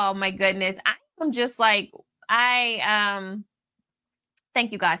 Oh my goodness. I'm just like, thank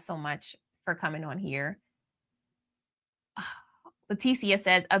you guys so much for coming on here. Leticia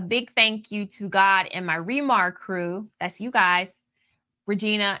says, a big thank you to God and my Remar crew. That's you guys.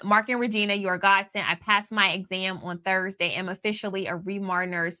 Regina, Mark and Regina, you are godsend. I passed my exam on Thursday. I'm officially a Remar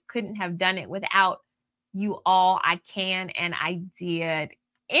nurse. Couldn't have done it without you all. I can, and I did.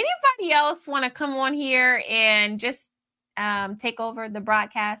 Anybody else want to come on here and just take over the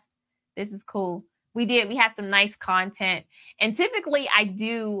broadcast? This is cool. We had some nice content, and typically I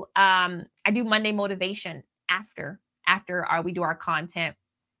do Monday motivation after we do our content.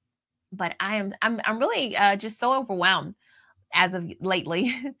 But I'm really just so overwhelmed as of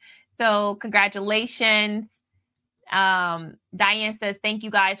lately. So congratulations. Diane says, thank you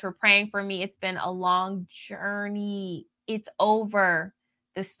guys for praying for me. It's been a long journey. It's over.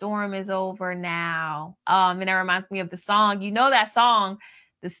 The storm is over now. And that reminds me of the song. You know that song,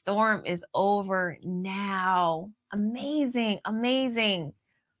 The Storm is Over Now. Amazing, amazing.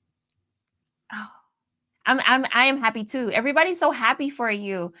 Oh, I am happy too. Everybody's so happy for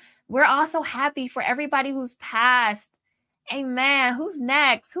you. We're also happy for everybody who's passed. Amen. Who's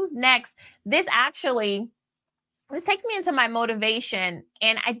next? This takes me into my motivation.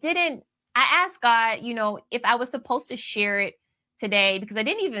 And I asked God, if I was supposed to share it today, because I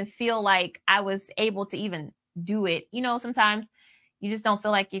didn't even feel like I was able to even do it. Sometimes you just don't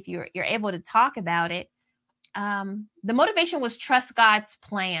feel like if you're able to talk about it. The motivation was trust God's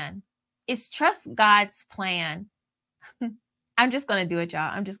plan. It's trust God's plan. I'm just going to do it,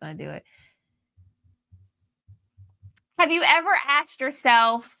 y'all. I'm just going to do it. Have you ever asked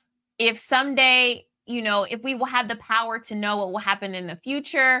yourself if someday, if we will have the power to know what will happen in the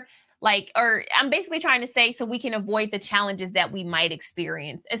future? Or I'm basically trying to say so we can avoid the challenges that we might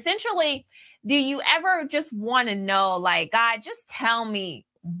experience. Essentially, do you ever just want to know, God, just tell me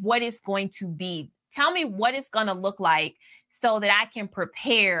what it's going to be. Tell me what it's going to look like so that I can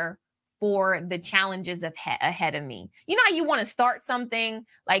prepare for the challenges ahead of me. You know how you want to start something,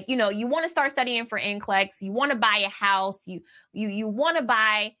 you want to start studying for NCLEX, you want to buy a house, you want to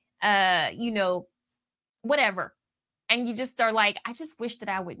buy, whatever. And you just are like, I just wish that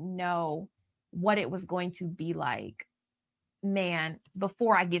I would know what it was going to be like, man,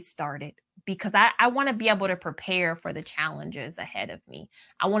 before I get started, because I want to be able to prepare for the challenges ahead of me.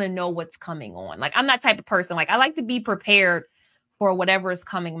 I want to know what's coming on. I'm that type of person. I like to be prepared for whatever is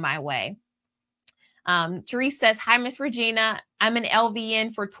coming my way. Therese says, hi, Miss Regina. I'm an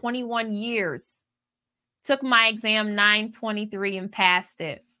LVN for 21 years. Took my exam 9/23 and passed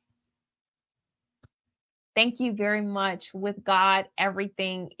it. Thank you very much. With God,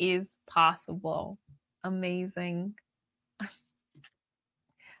 everything is possible. Amazing.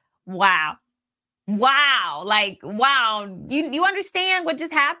 Wow. Wow. Wow. You understand what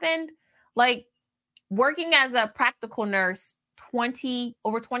just happened? Working as a practical nurse,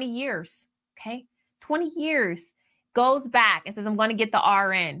 over 20 years. Okay. 20 years. Goes back and says, I'm going to get the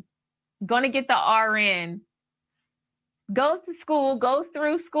RN. Going to get the RN. Goes to school, goes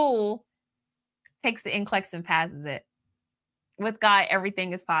through school, takes the NCLEX and passes it. With God,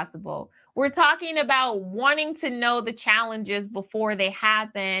 everything is possible. We're talking about wanting to know the challenges before they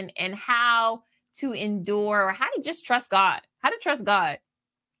happen and how to endure, or how to just trust God. How to trust God.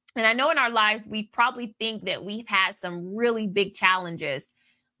 And I know in our lives, we probably think that we've had some really big challenges.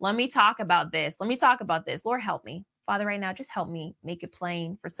 Let me talk about this. Let me talk about this. Lord, help me. Father, right now, just help me make it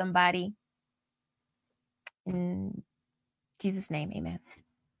plain for somebody. In Jesus' name, amen.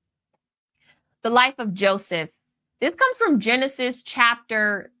 The life of Joseph. This comes from Genesis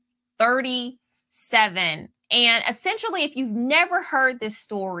chapter 37. And essentially, if you've never heard this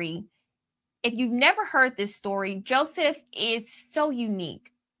story, Joseph is so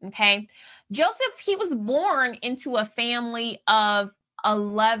unique. Okay. Joseph, he was born into a family of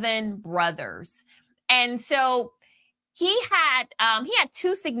 11 brothers. And so he had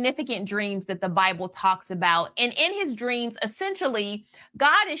two significant dreams that the Bible talks about. And in his dreams, essentially,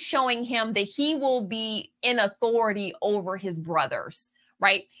 God is showing him that he will be in authority over his brothers,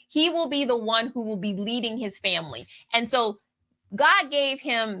 right? He will be the one who will be leading his family. And so God gave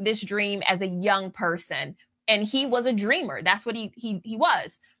him this dream as a young person, and he was a dreamer. That's what he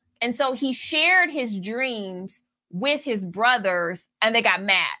was. And so he shared his dreams with his brothers, and they got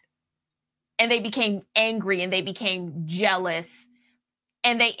mad. And they became angry and they became jealous.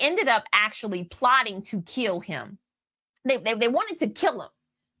 And they ended up actually plotting to kill him. They wanted to kill him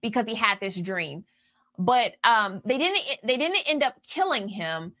because he had this dream. But they didn't end up killing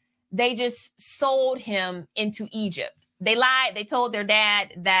him. They just sold him into Egypt. They lied. They told their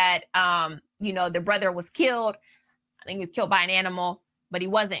dad that their brother was killed. I think he was killed by an animal, but he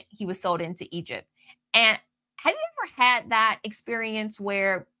wasn't. He was sold into Egypt. And have you ever had that experience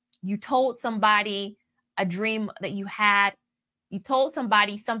where you told somebody a dream that you had, you told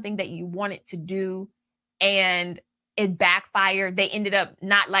somebody something that you wanted to do, and it backfired? They ended up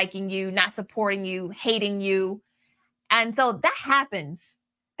not liking you, not supporting you, hating you. And so that happens.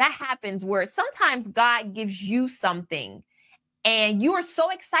 That happens where sometimes God gives you something and you are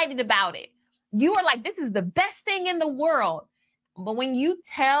so excited about it. You are like, this is the best thing in the world. But when you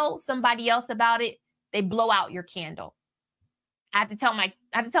tell somebody else about it, they blow out your candle. I have to tell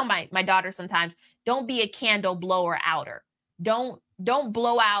my daughter sometimes, don't be a candle blower outer. Don't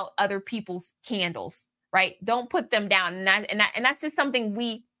blow out other people's candles, right? Don't put them down. And that's just something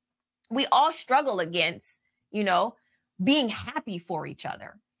we all struggle against, being happy for each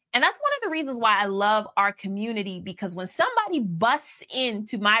other. And that's one of the reasons why I love our community, because when somebody busts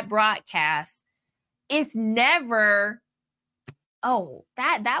into my broadcast, it's never, oh,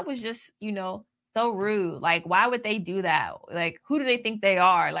 that was just, so rude. Like, why would they do that? Like, who do they think they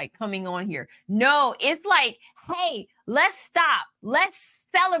are? Like, coming on here? No, it's like, hey, let's stop. Let's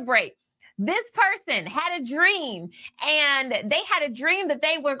celebrate. This person had a dream, and they had a dream that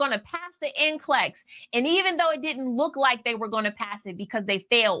they were going to pass the NCLEX. And even though it didn't look like they were going to pass it because they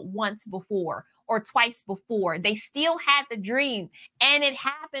failed once before or twice before, they still had the dream, and it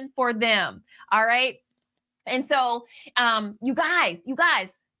happened for them. All right. And so, you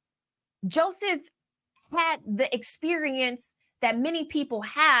guys, Joseph had the experience that many people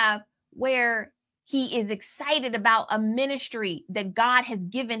have, where he is excited about a ministry that God has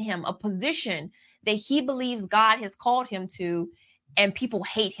given him, a position that he believes God has called him to, and people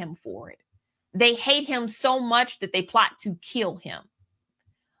hate him for it. They hate him so much that they plot to kill him.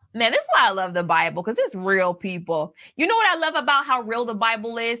 Man, that's why I love the Bible, because it's real people. You know what I love about how real the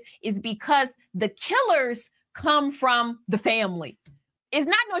Bible is because the killers come from the family. It's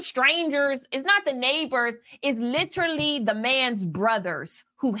not no strangers. It's not the neighbors. It's literally the man's brothers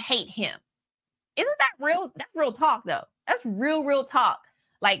who hate him. Isn't that real? That's real talk, though. That's real talk.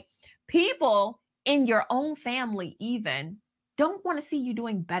 Like, people in your own family even don't want to see you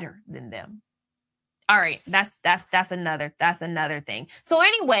doing better than them. All right, that's another thing. So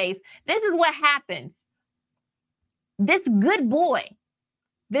anyways, this is what happens. This good boy,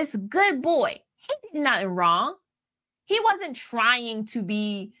 he did nothing wrong. He wasn't trying to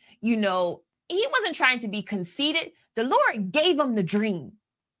be, he wasn't trying to be conceited. The Lord gave him the dream.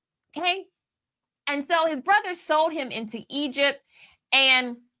 Okay. And so his brothers sold him into Egypt.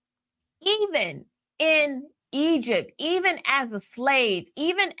 And even in Egypt, even as a slave,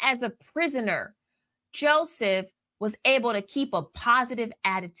 even as a prisoner, Joseph was able to keep a positive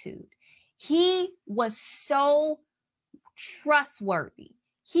attitude. He was so trustworthy.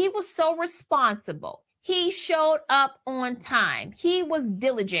 He was so responsible. He showed up on time. He was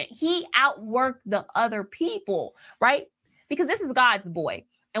diligent. He outworked the other people, right? Because this is God's boy.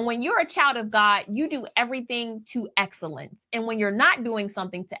 And when you're a child of God, you do everything to excellence. And when you're not doing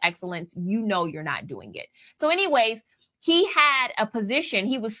something to excellence, you're not doing it. So anyways, he had a position.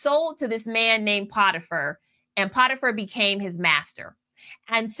 He was sold to this man named Potiphar, and Potiphar became his master.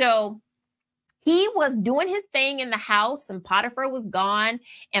 And so he was doing his thing in the house, and Potiphar was gone.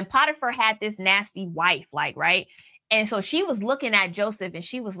 And Potiphar had this nasty wife, right? And so she was looking at Joseph and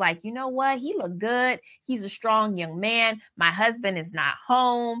she was like, you know what? He looked good. He's a strong young man. My husband is not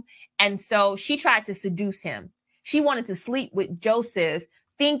home. And so she tried to seduce him. She wanted to sleep with Joseph,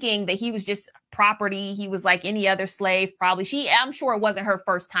 thinking that he was just property. He was like any other slave, probably. I'm sure it wasn't her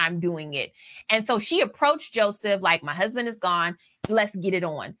first time doing it. And so she approached Joseph like, my husband is gone. Let's get it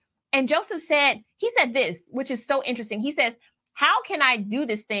on. And Joseph said this, which is so interesting. He says, how can I do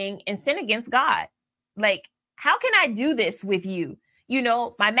this thing and sin against God? Like, how can I do this with you? You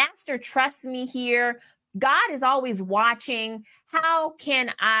know, my master trusts me here. God is always watching. How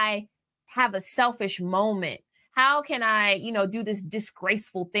can I have a selfish moment? How can I, do this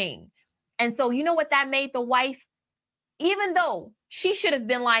disgraceful thing? And so, you know what that made the wife? Even though she should have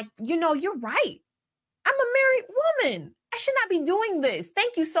been like, you're right. I'm a married woman. I should not be doing this.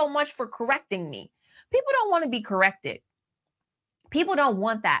 Thank you so much for correcting me. People don't want to be corrected. People don't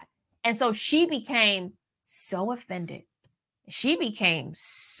want that. And so she became so offended. She became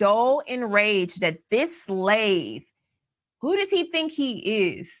so enraged that this slave, who does he think he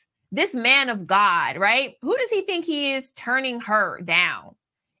is? This man of God, right? Who does he think he is, turning her down?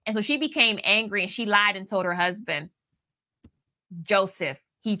 And so she became angry and she lied and told her husband, Joseph,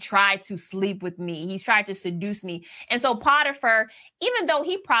 he tried to sleep with me. He's tried to seduce me. And so Potiphar, even though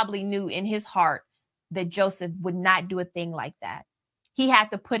he probably knew in his heart that Joseph would not do a thing like that, he had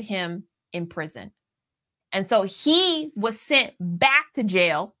to put him in prison. And so he was sent back to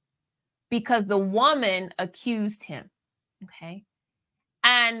jail because the woman accused him. Okay.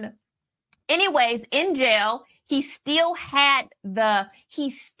 And anyways, in jail, he still had the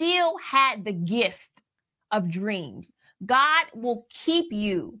gift of dreams. God will keep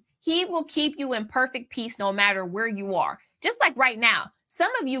you. He will keep you in perfect peace no matter where you are. Just like right now,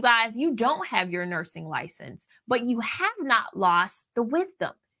 some of you guys, you don't have your nursing license, but you have not lost the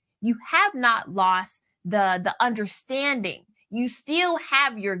wisdom. You have not lost the understanding. You still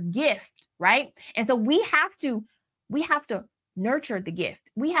have your gift, right? And so we have to nurture the gift.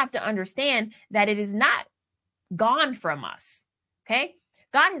 We have to understand that it is not gone from us. Okay.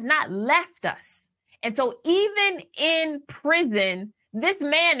 God has not left us. And so even in prison, this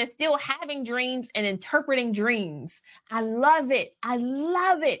man is still having dreams and interpreting dreams. I love it. I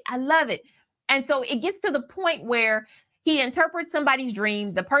love it. I love it. And so it gets to the point where he interprets somebody's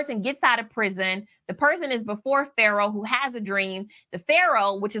dream. The person gets out of prison. The person is before Pharaoh, who has a dream. The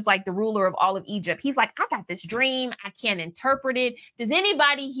Pharaoh, which is like the ruler of all of Egypt, he's like, I got this dream. I can't interpret it. Does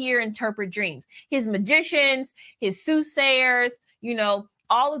anybody here interpret dreams? His magicians, his soothsayers,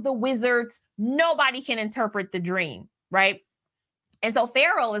 all of the wizards, nobody can interpret the dream, right? And so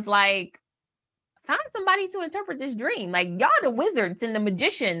Pharaoh is like, find somebody to interpret this dream. Like, y'all the wizards and the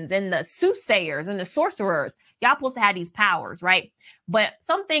magicians and the soothsayers and the sorcerers. Y'all supposed to have these powers, right? But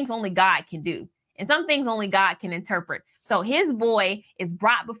some things only God can do. And some things only God can interpret. So his boy is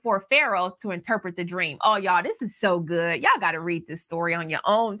brought before Pharaoh to interpret the dream. Oh, y'all, this is so good. Y'all got to read this story on your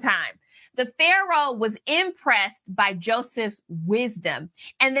own time. The Pharaoh was impressed by Joseph's wisdom.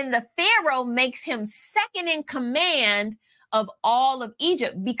 And then the Pharaoh makes him second in command of all of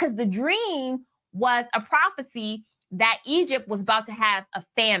Egypt, because the dream was a prophecy that Egypt was about to have a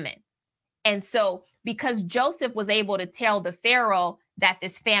famine. And so because Joseph was able to tell the Pharaoh that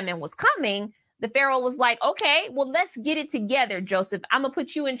this famine was coming, the Pharaoh was like, okay, well, let's get it together, Joseph. I'm going to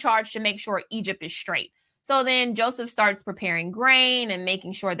put you in charge to make sure Egypt is straight. So then Joseph starts preparing grain and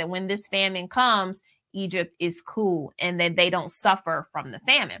making sure that when this famine comes, Egypt is cool and that they don't suffer from the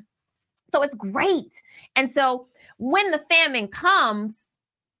famine. So it's great. And so when the famine comes,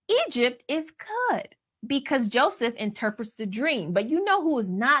 Egypt is good because Joseph interprets the dream. But you know who is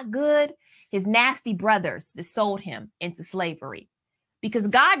not good? His nasty brothers that sold him into slavery, because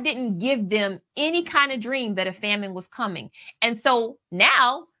God didn't give them any kind of dream that a famine was coming. And so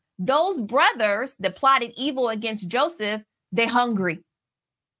now those brothers that plotted evil against Joseph, they're hungry.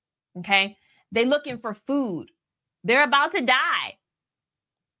 Okay. They're looking for food. They're about to die.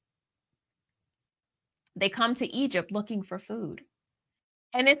 They come to Egypt looking for food.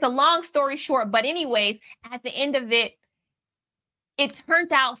 And it's a long story short, but anyways, at the end of it, it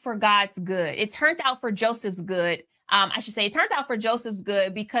turned out for God's good. It turned out for Joseph's good. It turned out for Joseph's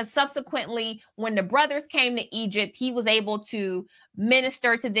good, because subsequently, when the brothers came to Egypt, he was able to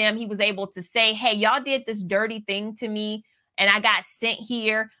minister to them. He was able to say, hey, y'all did this dirty thing to me and I got sent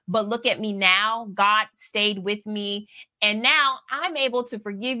here, but look at me now. God stayed with me. And now I'm able to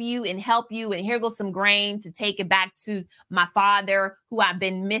forgive you and help you. And here goes some grain to take it back to my father, who I've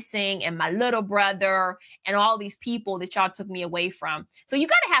been missing, and my little brother, and all these people that y'all took me away from. So you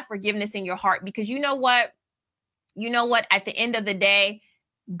got to have forgiveness in your heart, because you know what? At the end of the day,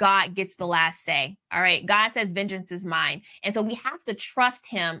 God gets the last say. All right. God says vengeance is mine. And so we have to trust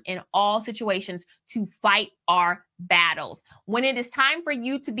him in all situations to fight our battles. When it is time for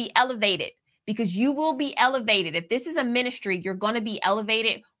you to be elevated, because you will be elevated. If this is a ministry, you're going to be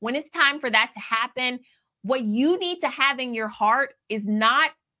elevated. When it's time for that to happen, what you need to have in your heart is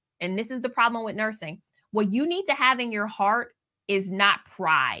not, and this is the problem with nursing, what you need to have in your heart is not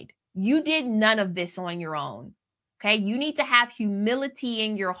pride. You did none of this on your own. Okay. You need to have humility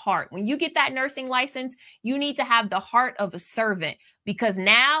in your heart. When you get that nursing license, you need to have the heart of a servant, because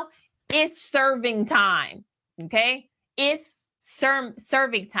now it's serving time. Okay. It's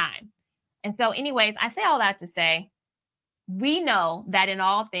serving time. And so anyways, I say all that to say, we know that in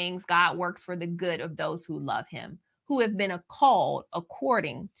all things, God works for the good of those who love him, who have been called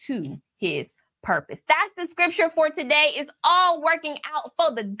according to his purpose. That's the scripture for today. It's all working out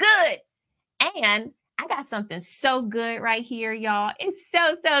for the good. And I got something so good right here, y'all. It's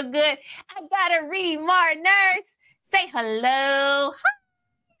so good. I gotta read more. Nurse, say hello.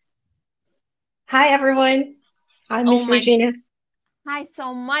 Hi, everyone. I'm Miss Regina. Hi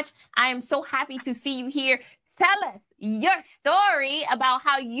so much. I am so happy to see you here. Tell us your story about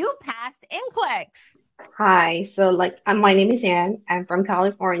how you passed NCLEX. Hi. So, my name is Anne. I'm from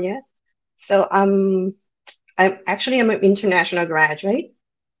California. So, I'm an international graduate,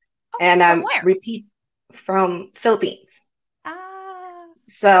 and from I'm where? repeat from Philippines. Ah.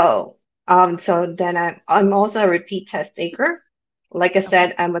 So then I'm also a repeat test taker. Like I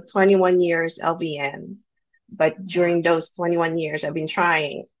said, I'm a 21 years LVN, but during those 21 years, I've been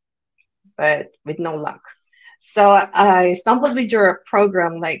trying, but with no luck. So I stumbled with your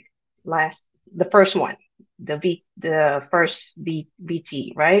program the first one, the first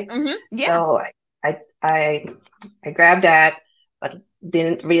BT, right? Mm-hmm. Yeah. So I grabbed that, but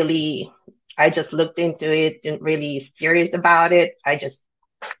didn't really. I just looked into it, didn't really serious about it. I just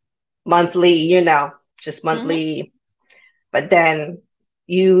monthly, just monthly. Mm-hmm. But then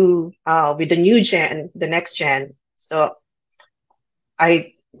you, with the new gen, the next gen. So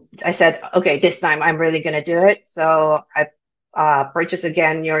I said, okay, this time I'm really gonna do it. So I purchased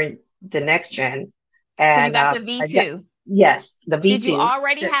again the next gen, and so you got the V2. Yes, the V2. Did you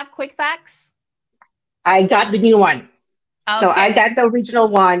already have QuickFacts? I got the new one. Okay. So I got the original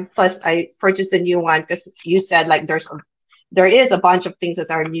one, plus I purchased the new one because you said there is a bunch of things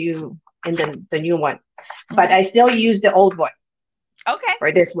that are new in the new one, but I still use the old one. Okay.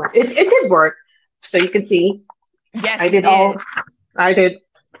 For this one, it did work. So you can see, yes, I did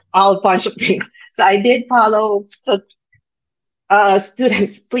all a bunch of things. So I did follow. So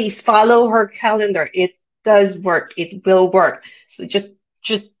students, please follow her calendar. It does work. It will work. So just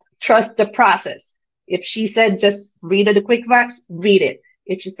trust the process. If she said just read the quick facts, read it.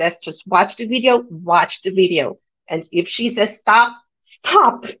 If she says just watch the video, watch the video. And if she says stop,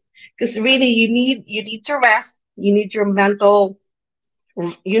 stop. Because really you need to rest. You need your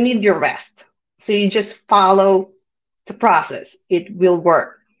rest. So you just follow the process. It will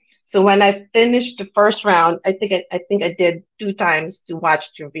work. So when I finished the first round, I think I did 2 times to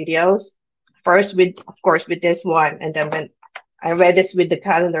watch your videos. First of course, with this one, and then when I read this with the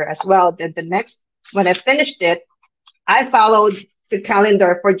calendar as well. Then the next, when I finished it, I followed the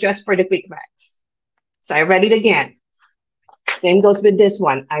calendar for the quick facts. So I read it again. Same goes with this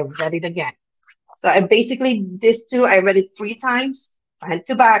one. I read it again. So I basically, this two, I read it 3 times, front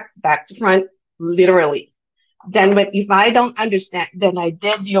to back to front, literally. Then if I don't understand, then I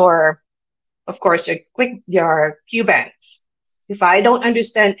did of course, your Q banks. If I don't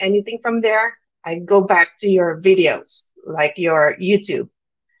understand anything from there, I go back to your videos, like your YouTube,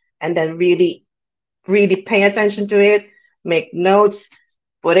 and then really, really pay attention to it, make notes,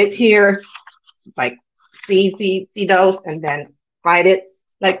 put it here, like see those, and then write it,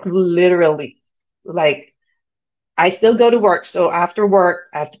 like literally. Like I still go to work. So after work,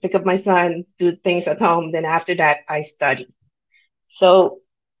 I have to pick up my son, do things at home. Then after that, I study. So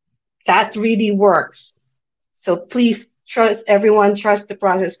that really works. So please trust the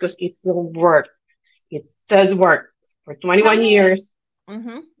process because it will work. It does work for 21 years.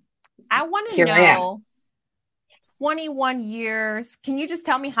 Mm-hmm. I want to know 21 years. Can you just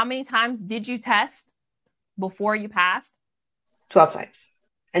tell me how many times did you test before you passed? 12 times.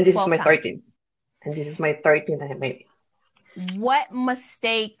 And this is my 13th. And this is my 13th I made. What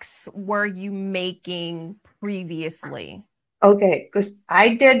mistakes were you making previously? Okay, because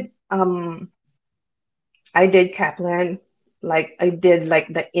I did Kaplan, like I did like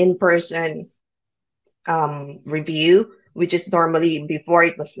the in-person review, which is normally before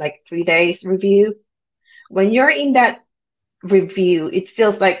it was like 3 days review. When you're in that review, it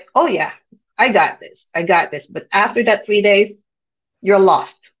feels like, oh yeah, I got this. But after that 3 days, you're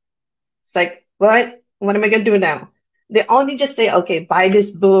lost. It's like, what? What am I gonna do now? They only just say, okay, buy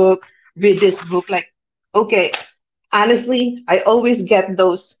this book, read this book. Like, okay, honestly, I always get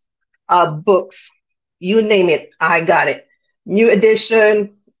those books. You name it, I got it. New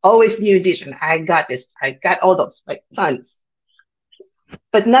edition, always new edition. I got this. I got all those, like tons.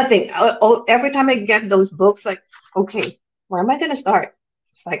 But nothing. Every time I get those books, like, okay, where am I gonna start?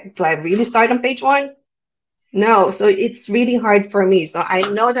 It's like, do I really start on page one? No. So it's really hard for me. So I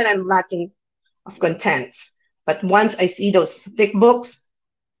know that I'm lacking of contents. But once I see those thick books,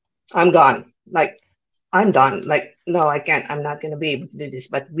 I'm gone. Like, I'm done. Like, no, I can't. I'm not going to be able to do this.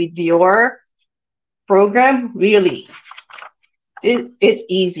 But with your program, really, it's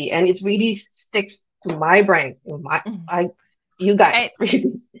easy and it really sticks to my brain. You guys, I,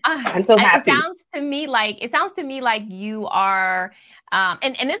 really, I'm so it happy. sounds to me like you are,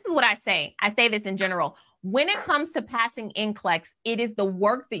 and this is what I say. I say this in general. When it comes to passing NCLEX, it is the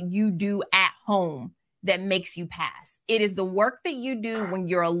work that you do at home that makes you pass. It is the work that you do when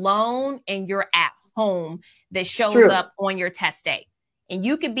you're alone and you're at home that shows True. up on your test day. And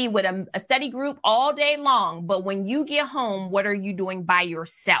you could be with a study group all day long, but when you get home, what are you doing by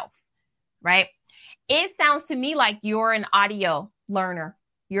yourself? Right? It sounds to me like you're an audio learner.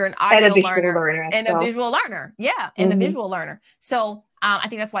 You're an And a audio visual learner learner as and a well. visual learner. Yeah, and a visual learner. So I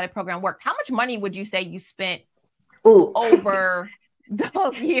think that's why the program worked. How much money would you say you spent over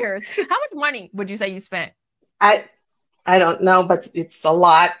those years? How much money would you say you spent? I I don't know, but it's a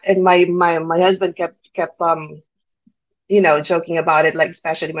lot. And my husband kept joking about it, like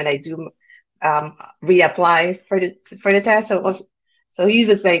especially when I do reapply for the test. So he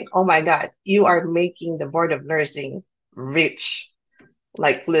was saying, "Oh my God, you are making the board of nursing rich,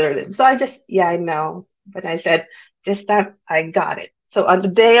 like literally." So I just, yeah, I know, but I said this time I got it. So on the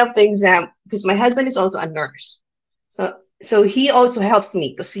day of the exam, because my husband is also a nurse, so he also helps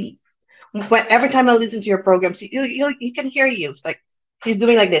me because every time I listen to your programs, he can hear you. It's like he's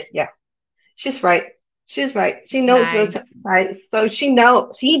doing like this, yeah. She's right. She's right. She knows those Nice. sides. So she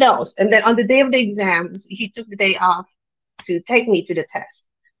knows. He knows. And then on the day of the exams, he took the day off to take me to the test.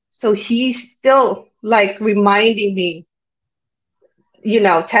 So he's still like reminding me,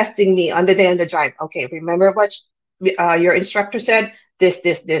 testing me on the day on the drive. Okay, remember what your instructor said? This.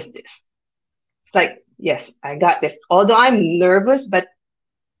 It's like, yes, I got this. Although I'm nervous, but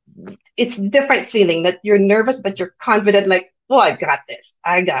it's a different feeling that you're nervous, but you're confident, like, oh, I got this.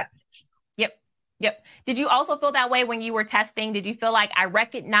 I got this. Yep. Did you also feel that way when you were testing? Did you feel like I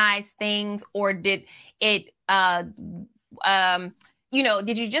recognized things, or did it, did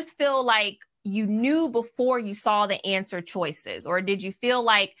you just feel like you knew before you saw the answer choices, or did you feel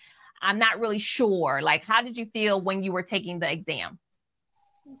like I'm not really sure? Like, how did you feel when you were taking the exam?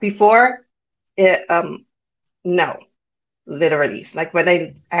 Before, it, no, literally. It's like when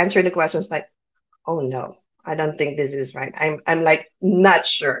I answer the questions, like, oh no, I don't think this is right. I'm like not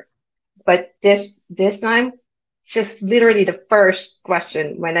sure. But this time, just literally the first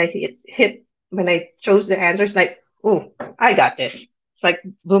question when I hit when I chose the answers, like, oh, I got this. It's like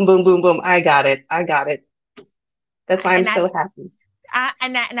boom, boom, boom, boom. I got it. I got it. That's why I'm And I, so happy.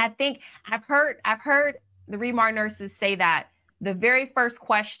 I think I've heard the Remar nurses say that the very first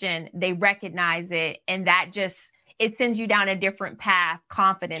question they recognize it, and that just it sends you down a different path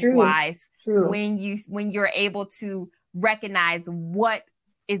confidence True, wise true. when you're able to recognize what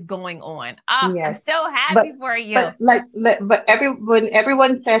is going on. I'm Yes. so But happy for you. but but when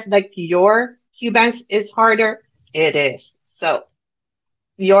everyone says like your Cubanks is harder, it is. So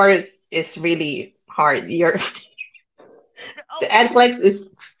yours is really hard. The Oh, NCLEX is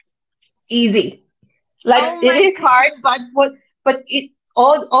easy. Like oh it my is hard, goodness. but it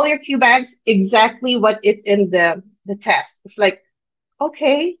all your Cubanks exactly what it's in the test. It's like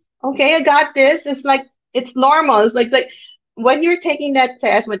okay, I got this. It's like it's normal. It's like when you're taking that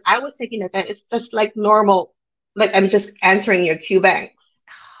test, when I was taking that test, it's just like normal. Like I'm just answering your Q banks.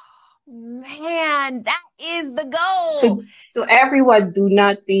 Man, that is the goal. So everyone do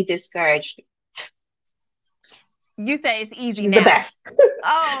not be discouraged. You say it's easy She's the now. best.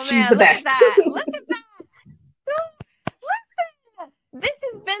 Oh She's the man, look at best. that. Look at that. Listen, this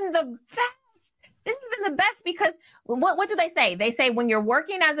has been the best. This has been the best because what do they say? They say when you're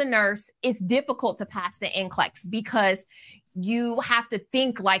working as a nurse, it's difficult to pass the NCLEX because you have to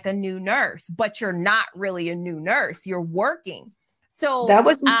think like a new nurse, but you're not really a new nurse. You're working. So, That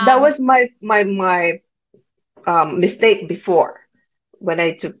was my mistake before when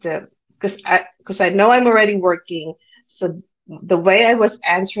I took because I know I'm already working. So the way I was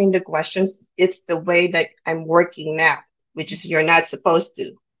answering the questions, it's the way that I'm working now, which is you're not supposed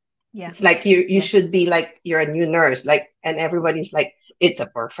to. yeah, It's like you yeah. should be like you're a new nurse, like and everybody's like it's a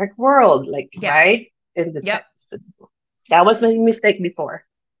perfect world, like, Yeah. right? In the Yep. text. That was my mistake before.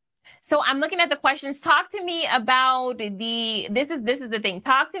 So I'm looking at the questions. Talk to me about this is the thing.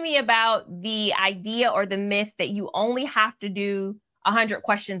 Talk to me about the idea or the myth that you only have to do 100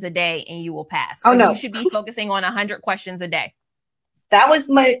 questions a day and you will pass, Oh or you no, should be focusing on 100 questions a day. that was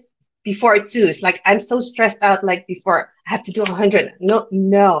my before too. It's like I'm so stressed out. Like before, I have to do 100. No,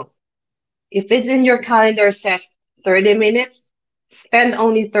 no. If it's in your calendar says 30 minutes, spend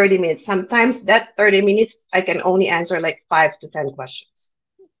only 30 minutes. Sometimes that 30 minutes, I can only answer like 5 to 10 questions.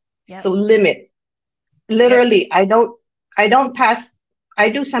 Yep. So limit. Yep. Literally, I don't pass. I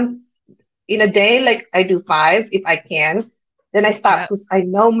do some in a day, like I do 5 if I can. Then I stop Yep. because I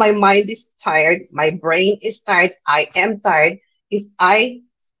know my mind is tired. My brain is tired. I am tired. If I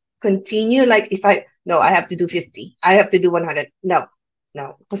continue, like if I, no, I have to do 50. I have to do 100. No,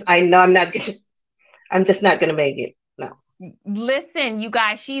 no, because I know I'm just not going to make it. No. Listen, you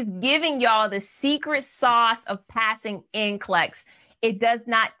guys, she's giving y'all the secret sauce of passing NCLEX. It does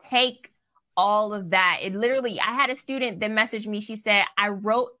not take all of that. It literally, I had a student that messaged me. She said, I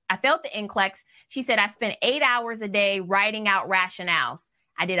failed the NCLEX. She said, I spent 8 hours a day writing out rationales.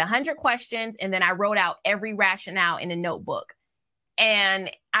 I did 100 questions and then I wrote out every rationale in a notebook. And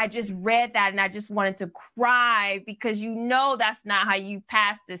I just read that and I just wanted to cry because that's not how you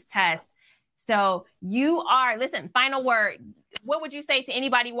pass this test. So listen, final word. What would you say to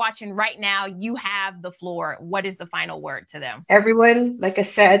anybody watching right now? You have the floor. What is the final word to them? Everyone, like I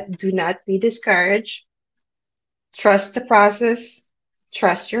said, do not be discouraged. Trust the process,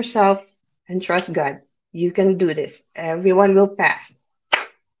 trust yourself, and trust God. You can do this. Everyone will pass.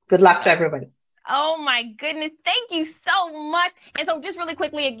 Good luck to everyone. Oh my goodness. Thank you so much. And so just really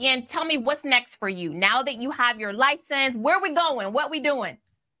quickly again, tell me what's next for you. Now that you have your license, where are we going? What are we doing?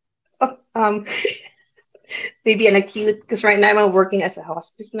 Oh, maybe an acute, because right now I'm working as a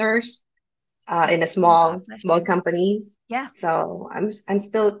hospice nurse in a Oh, God bless small you. company. Yeah. So I'm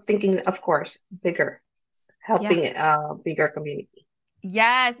still thinking, of course, bigger, Yeah. helping bigger community.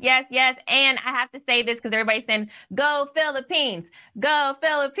 Yes, yes, yes. And I have to say this because everybody's saying, go Philippines, go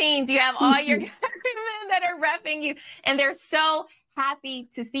Philippines. You have all your countrymen that are repping you and they're so happy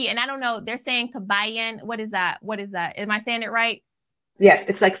to see. And I don't know, they're saying kabayan. What is that? What is that? Am I saying it right? Yes,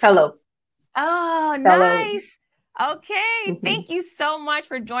 it's like Oh, fellow. nice. Okay. Mhm. Thank you so much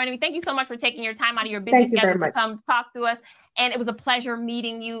for joining me. Thank you so much for taking your time out of your busy Thank you very schedule to much. come talk to us. And it was a pleasure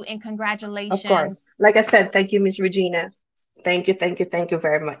meeting you and Of congratulations. course. Like I said, thank you, Miss Regina. Thank you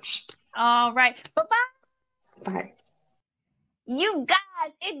very much. All right. Bye-bye. Bye. You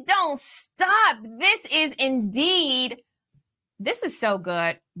guys, it don't stop. This is so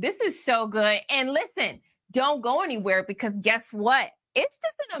good. This is so good. And listen, don't go anywhere because guess what? It's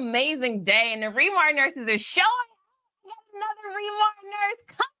just an amazing day. And the Remar nurses are showing another Remar nurse.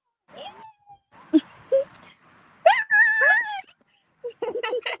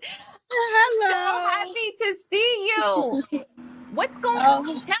 Hello. So happy to see you. What's going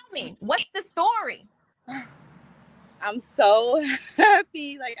on? Tell me, what's the story? I'm so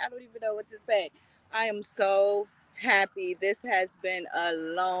happy. Like, I don't even know what to say. I am so happy. This has been a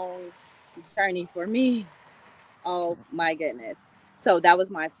long journey for me. Oh my goodness. So that was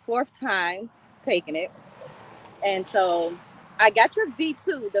my 4th time taking it. And so I got your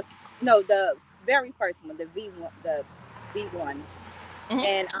V2, the very first one, the V1, the V1. Mm-hmm.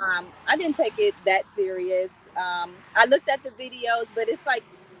 And I didn't take it that serious. I looked at the videos, but it's like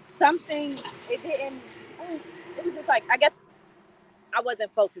something, it didn't, it was just like, I guess I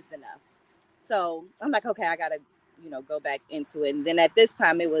wasn't focused enough. So I'm like, okay, I gotta, go back into it. And then at this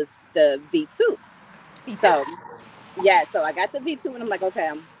time, it was the V2. V2. So yeah, so I got the V2, and I'm like, okay,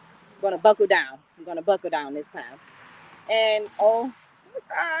 I'm gonna buckle down. I'm gonna buckle down this time. And oh my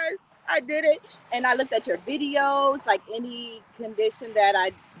gosh, I did it. And I looked at your videos, like any condition that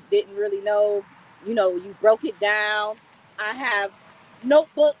I didn't really know, you broke it down. I have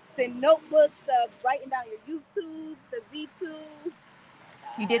notebooks and notebooks of writing down your YouTubes, the V2.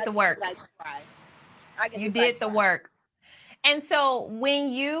 You did I the can just work. like cry. I can You just like did the cry. work. And so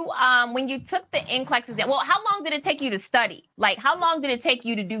when you took the NCLEX exam, well, how long did it take you to study? Like, how long did it take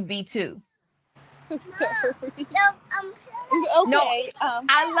you to do V2? Okay. No,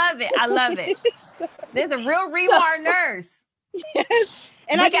 I love it. I love it. There's a real Remar nurse. Yes.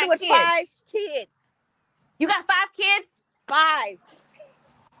 And We I did it got with kids. 5 kids. You got 5 kids? 5.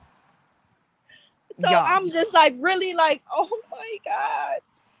 So Y'all. I'm just like really like, oh my God.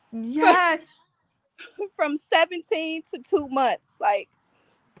 Yes. From 17 to 2 months. Like,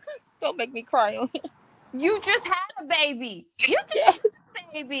 don't make me cry on here. You just had a baby. You just Yes. had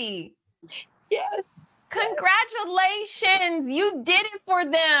a baby. Yes. Congratulations. You did it for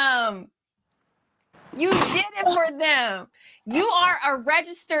them. You did it for them. You are a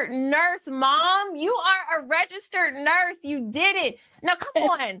registered nurse, Mom. You are a registered nurse. You did it. Now, come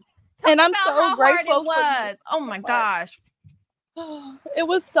on. Talk And I'm about so how hard grateful it was. Oh, my gosh. It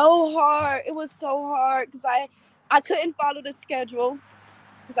was so hard. It was so hard because I couldn't follow the schedule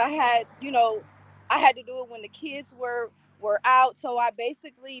because I had, I had to do it when the kids were out. So I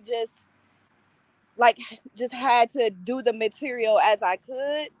basically just had to do the material as I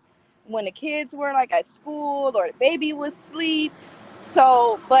could when the kids were like at school or the baby was asleep.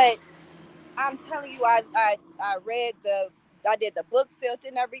 So, but I'm telling you, I did the book filter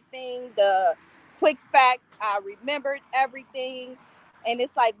and everything, the quick facts. I remembered everything, and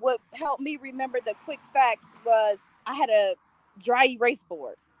it's like what helped me remember the quick facts was I had a dry erase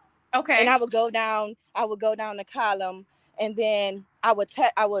board. Okay. And I would go down the column, and then I would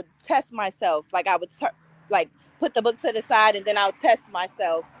test myself. Like I would put the book to the side, and then I would test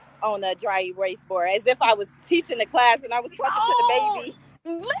myself on the dry erase board as if I was teaching the class and I was talking to the baby.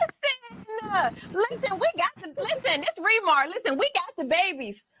 Listen, this Remar, listen, we got the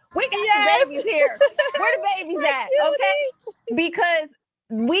babies. We got the babies here. Where the babies at? Okay. Because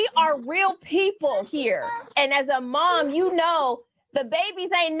we are real people here. And as a mom, you know, the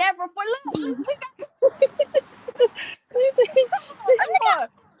babies ain't never for look.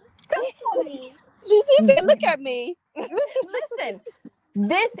 Come on. She said, look at me. Listen,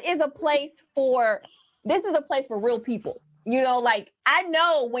 this is a place for real people. You know, like I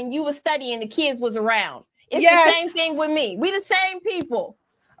know when you were studying, the kids was around. It's the same thing with me. We the same people,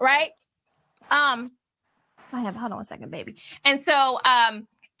 right? Hold on a second, baby. And so I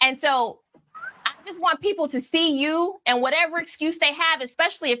just want people to see you and whatever excuse they have,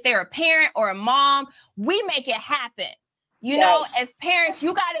 especially if they're a parent or a mom, we make it happen. You know, as parents,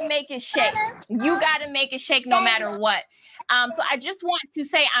 you got to make it shake. You got to make it shake no matter what. So I just want to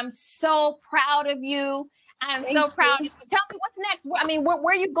say I'm so proud of you. I'm so proud of you. Tell me what's next. I mean, where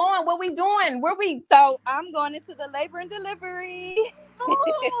are you going? What are we doing? So I'm going into the labor and delivery.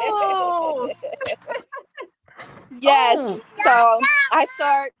 Oh. Yes. Oh. So I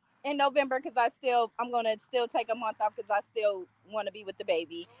start in November because I'm going to still take a month off because I still want to be with the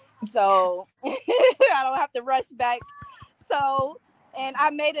baby. So I don't have to rush back. So, and I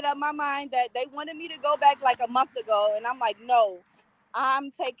made it up my mind that they wanted me to go back like a month ago. And I'm like, no,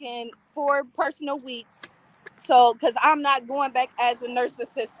 I'm taking 4 personal weeks. So, because I'm not going back as a nurse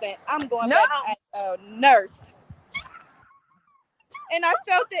assistant. I'm going back as a nurse. And I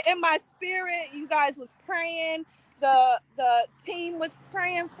felt it in my spirit. You guys was praying. The team was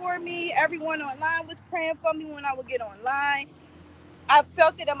praying for me. Everyone online was praying for me when I would get online. I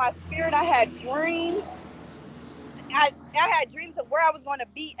felt it in my spirit. I had dreams. I had dreams of where I was going to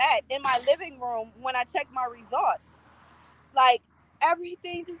be at in my living room when I checked my results. Like,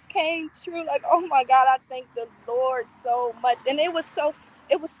 everything just came true. Like, oh my God, I thank the Lord so much. And it was so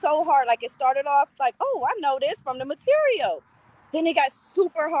hard. Like, it started off like, oh, I know this from the material. Then it got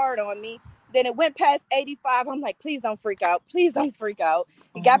super hard on me. Then it went past 85. I'm like, please don't freak out. Please don't freak out.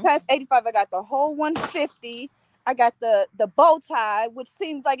 It got past 85. I got the whole 150. I got the bow tie, which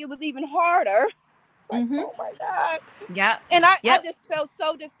seems like it was even harder. It's like, oh my God. Yeah. And I just felt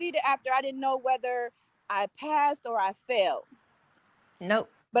so defeated after. I didn't know whether I passed or I failed. Nope.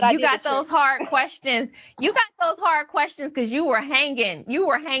 But you got those hard questions. You got those hard questions because you were hanging. You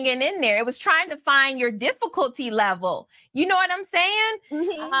were hanging in there. It was trying to find your difficulty level. You know what I'm saying?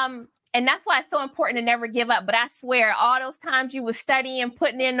 Mm-hmm. And that's why it's so important to never give up. But I swear, all those times you were studying,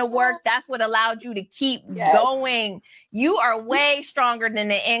 putting in the work, that's what allowed you to keep going. You are way stronger than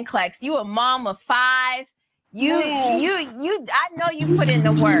the NCLEX. You a mom of 5. I know you put in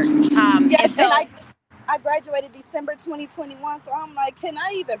the work. Yes, and I graduated December 2021. So I'm like, can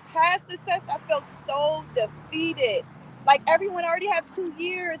I even pass the test? I felt so defeated. Like, everyone already have 2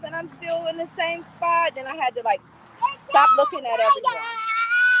 years and I'm still in the same spot. Then I had to stop looking at everyone.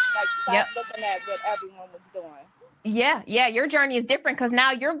 Stop looking at what everyone was doing. Yeah. Your journey is different because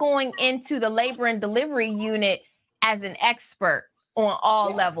now you're going into the labor and delivery unit as an expert on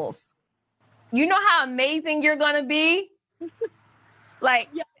all levels. You know how amazing you're going to be?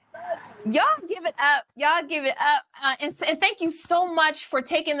 Y'all give it up. And thank you so much for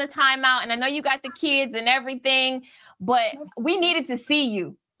taking the time out. And I know you got the kids and everything, but we needed to see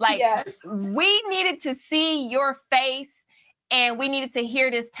you. We needed to see your face and we needed to hear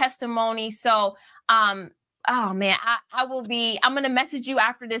this testimony. So, oh man, I'm going to message you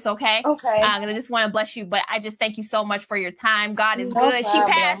after this. Okay. I just want to bless you, but I just thank you so much for your time. God is good. She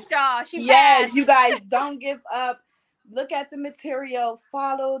passed, y'all. Yes, you guys don't give up. Look at the material,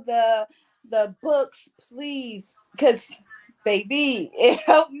 follow the the books, please, because baby, it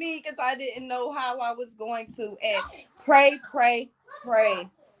helped me because I didn't know how I was going to. And pray, pray, pray,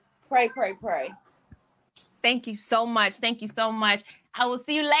 pray, pray, pray. Thank you so much. Thank you so much. I will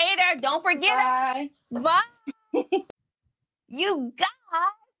see you later. Don't forget. Bye. Bye. You guys.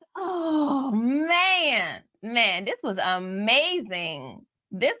 Oh, man. Man, this was amazing.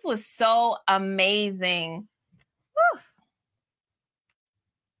 This was so amazing. Whew.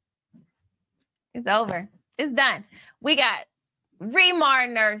 It's over. It's done. We got Remar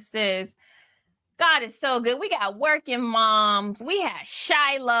nurses. God is so good. We got working moms. We had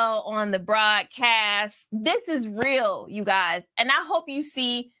Shiloh on the broadcast. This is real, you guys. And I hope you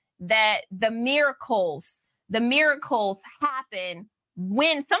see that the miracles happen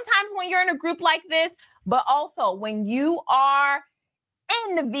sometimes when you're in a group like this, but also when you are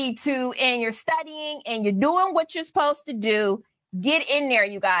in the V2 and you're studying and you're doing what you're supposed to do. Get in there,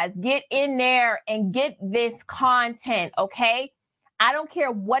 you guys. Get in there and get this content, okay? I don't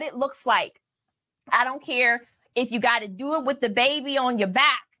care what it looks like. I don't care if you got to do it with the baby on your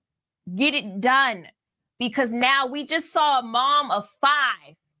back. Get it done. Because now we just saw a mom of 5,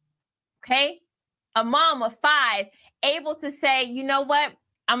 okay? A mom of 5 able to say, you know what?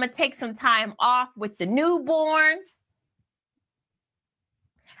 I'm going to take some time off with the newborn.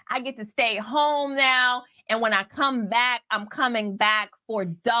 I get to stay home now. And when I come back, I'm coming back for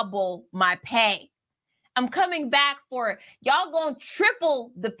double my pay. I'm coming back for, y'all going to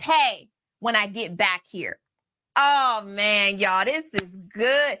triple the pay when I get back here. Oh man, y'all, this is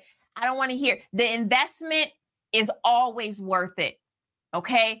good. I don't want to hear. The investment is always worth it.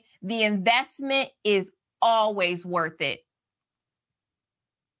 Okay. The investment is always worth it.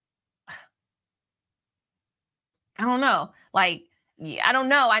 I don't know. Like, I don't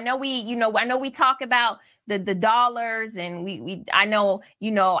know. I know we talk about the dollars and I know,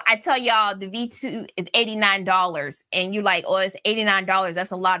 I tell y'all the V2 is $89 and you're like, oh, it's $89.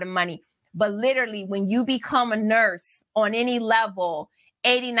 That's a lot of money. But literally when you become a nurse on any level,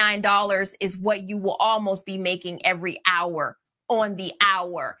 $89 is what you will almost be making every hour on the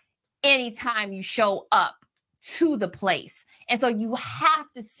hour, anytime you show up to the place. And so you have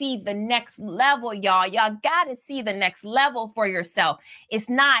to see the next level, y'all. Y'all got to see the next level for yourself. It's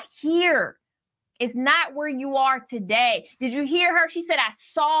not here. It's not where you are today. Did you hear her? She said, I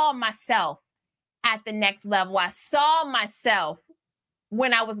saw myself at the next level. I saw myself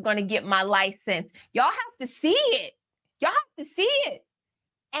when I was going to get my license. Y'all have to see it. Y'all have to see it.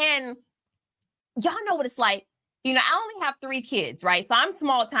 And y'all know what it's like. I only have 3 kids, right? So I'm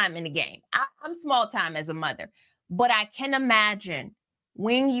small time in the game. I'm small time as a mother. But I can imagine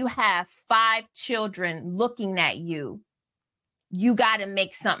when you have 5 children looking at you, you got to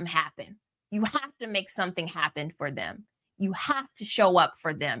make something happen. You have to make something happen for them. You have to show up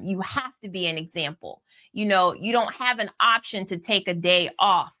for them. You have to be an example. You don't have an option to take a day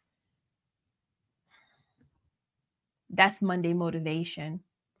off. That's Monday motivation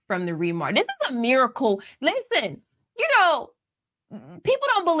from the Remar. This is a miracle. Listen, people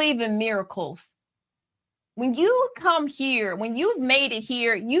don't believe in miracles. When you come here, when you've made it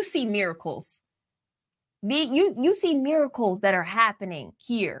here, you see miracles. You see miracles that are happening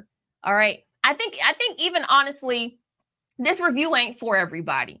here. All right. I think even honestly, this review ain't for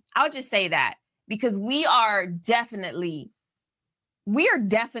everybody. I'll just say that because we are definitely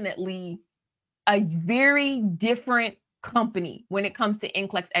a very different company when it comes to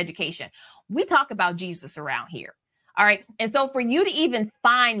NCLEX education. We talk about Jesus around here. All right. And so for you to even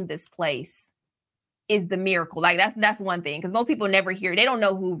find this place is the miracle. Like that's one thing, because most people never hear. They don't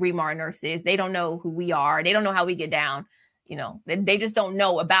know who Remar Nurse is. They don't know who we are. They don't know how we get down. They just don't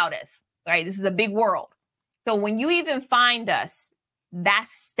know about us. Right. This is a big world. So when you even find us,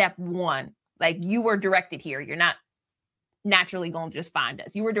 that's step 1. Like you were directed here. You're not naturally going to just find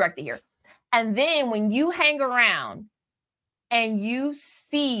us. You were directed here. And then when you hang around and you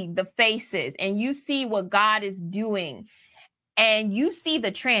see the faces and you see what God is doing and you see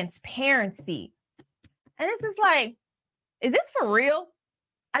the transparency, and it's just like, is this for real?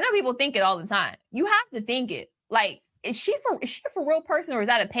 I know people think it all the time. You have to think it. Like, is she a for real person, or is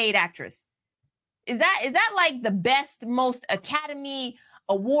that a paid actress? Is that like the best, most Academy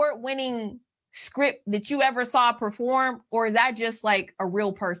Award-winning script that you ever saw perform, or is that just like a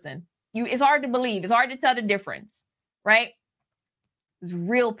real person? It's hard to believe. It's hard to tell the difference, right? It's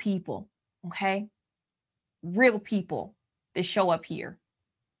real people, okay? Real people that show up here.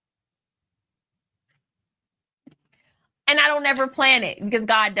 And I don't ever plan it because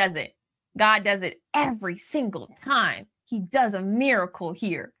God does it. God does it every single time. He does a miracle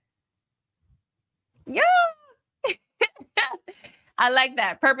here. Yeah. I like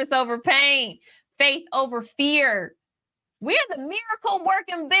that. Purpose over pain, faith over fear. We're the miracle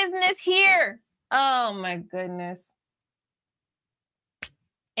working business here. Oh my goodness.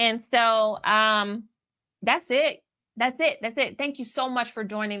 And so that's it. That's it. Thank you so much for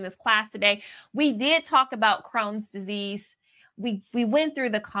joining this class today. We did talk about Crohn's disease. We went through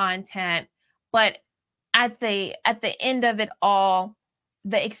the content, but at the end of it all,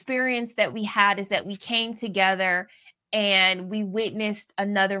 the experience that we had is that we came together and we witnessed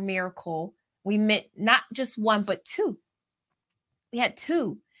another miracle. We met not just one, but two. We had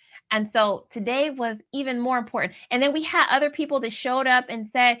two. And so today was even more important. And then we had other people that showed up and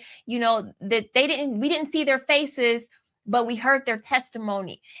said, you know, that we didn't see their faces, but we heard their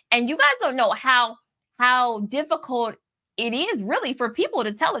testimony. And you guys don't know how difficult it is really for people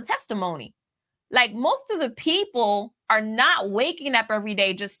to tell a testimony. Like most of the people are not waking up every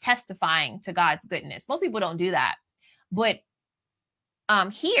day just testifying to God's goodness. Most people don't do that. But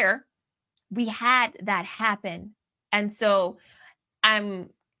here we had that happen. And so I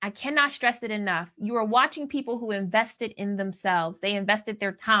cannot stress it enough. You are watching people who invested in themselves. They invested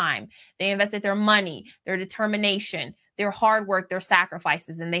their time. They invested their money, their determination, their hard work, their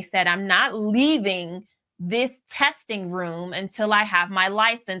sacrifices. And they said, I'm not leaving this testing room until I have my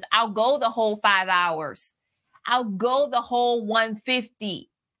license. I'll go the whole 5 hours. I'll go the whole 150.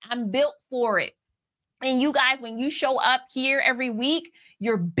 I'm built for it. And you guys, when you show up here every week,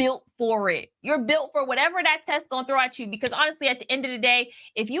 you're built for it. You're built for whatever that test's going to throw at you. Because honestly, at the end of the day,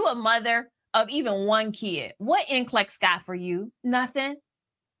 if you a mother of even one kid, what NCLEX got for you? Nothing.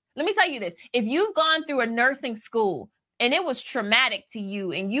 Let me tell you this. If you've gone through a nursing school and it was traumatic to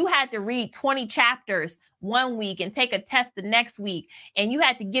you and you had to read 20 chapters one week and take a test the next week, and you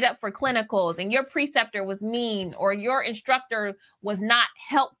had to get up for clinicals and your preceptor was mean or your instructor was not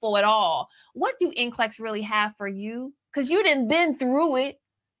helpful at all, what do NCLEX really have for you? Because you didn't been through it.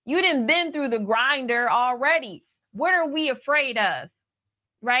 You didn't been through the grinder already. What are we afraid of?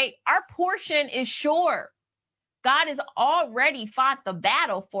 Right? Our portion is sure. God has already fought the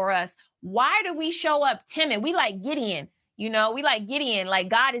battle for us. Why do we show up timid? We like Gideon, like,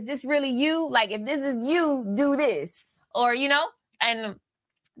 God, is this really you? Like, if this is you, do this. Or, and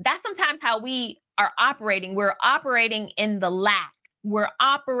that's sometimes how we are operating. We're operating in the lack. We're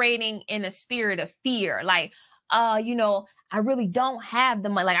operating in a spirit of fear. Like, I really don't have the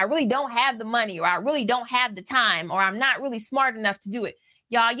money. Like, I really don't have the money, or I really don't have the time, or I'm not really smart enough to do it.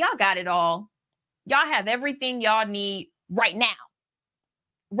 Y'all got it all. Y'all have everything y'all need right now.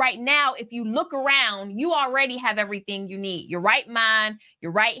 Right now, if you look around, you already have everything you need. Your right mind,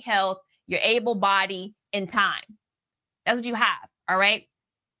 your right health, your able body, and time. That's what you have, all right?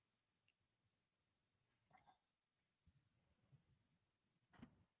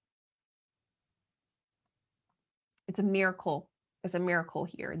 It's a miracle. It's a miracle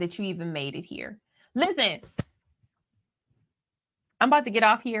here that you even made it here. Listen, I'm about to get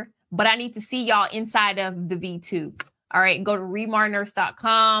off here, but I need to see y'all inside of the V2. All right, go to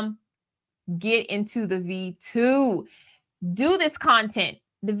remarnurse.com, get into the V2, do this content.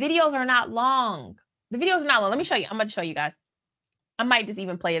 The videos are not long. Let me show you. I'm going to show you guys. I might just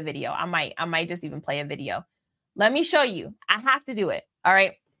even play a video. I might just even play a video. Let me show you. I have to do it. All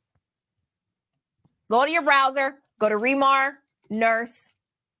right. Go to your browser, go to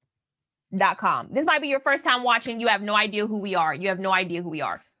remarnurse.com. This might be your first time watching. You have no idea who we are.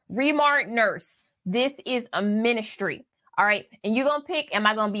 Remar Nurse. This is a ministry. All right. And you're going to pick, am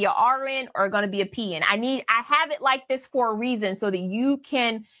I going to be a RN or going to be a PN? I have it like this for a reason so that you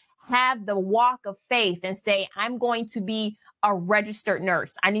can have the walk of faith and say, I'm going to be a registered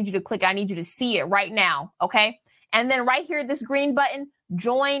nurse. I need you to click. I need you to see it right now. Okay. And then right here, this green button,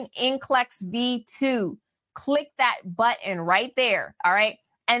 join NCLEX V2. Click that button right there. All right.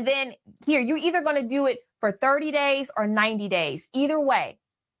 And then here, you're either going to do it for 30 days or 90 days. Either way.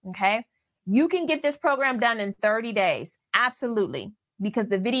 Okay. You can get this program done in 30 days. Absolutely. Because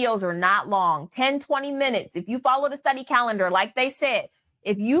the videos are not long, 10, 20 minutes. If you follow the study calendar, like they said,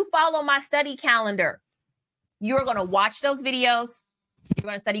 if you follow my study calendar, you're going to watch those videos. You're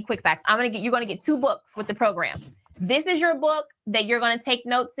going to study quick facts. You're going to get 2 books with the program. This is your book that you're going to take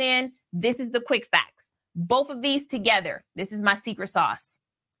notes in. This is the quick facts. Both of these together. This is my secret sauce.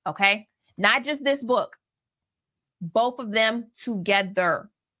 Okay. Not just this book. Both of them together.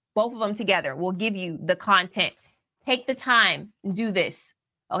 Both of them together will give you the content. Take the time and do this.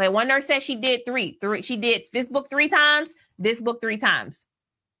 Okay. One nurse said she did 3. She did this book 3 times, this book 3 times.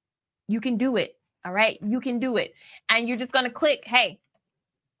 You can do it. All right. You can do it. And you're just going to click, hey.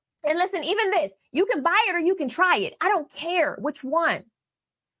 And listen, even this, you can buy it or you can try it. I don't care which one.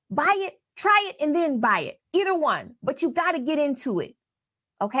 Buy it, try it, and then buy it. Either one, but you got to get into it.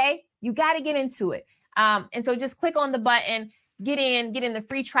 Okay. You got to get into it. And so just click on the button, get in the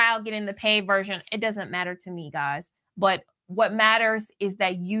free trial, get in the paid version. It doesn't matter to me, guys. But what matters is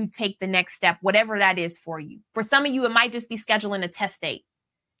that you take the next step, whatever that is for you. For some of you, it might just be scheduling a test date.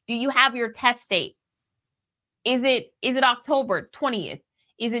 Do you have your test date? Is it October 20th?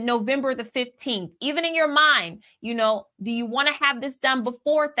 Is it November the 15th? Even in your mind, do you want to have this done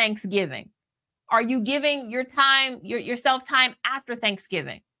before Thanksgiving? Are you giving yourself time after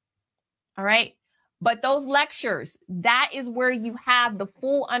Thanksgiving? All right. But those lectures, that is where you have the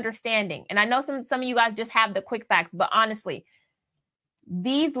full understanding. And I know some of you guys just have the quick facts, but honestly,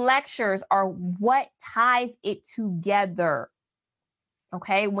 these lectures are what ties it together.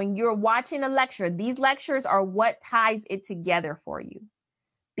 Okay. When you're watching a lecture, these lectures are what ties it together for you,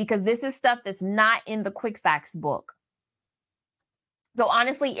 because this is stuff that's not in the quick facts book. So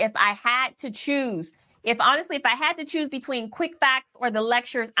honestly, if I had to choose between quick facts or the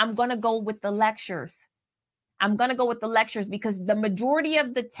lectures, I'm going to go with the lectures. I'm going to go with the lectures because the majority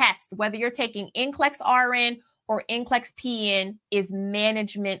of the test, whether you're taking NCLEX RN or NCLEX PN, is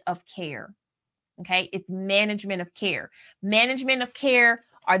management of care. Okay. It's management of care. Management of care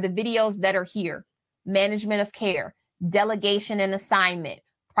are the videos that are here. Management of care, delegation and assignment,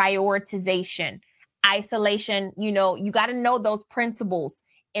 prioritization, isolation. You got to know those principles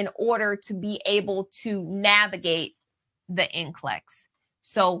in order to be able to navigate the NCLEX.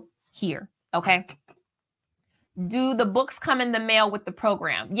 So here, okay. Do the books come in the mail with the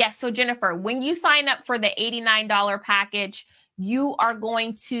program? Yes. So Jennifer, when you sign up for the $89 package, you are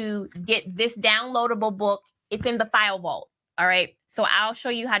going to get this downloadable book. It's in the file vault. All right. So I'll show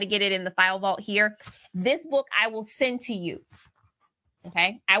you how to get it in the file vault here. This book I will send to you.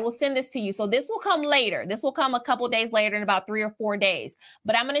 Okay, I will send this to you. So this will come later. This will come a couple days later, in about 3 or 4 days.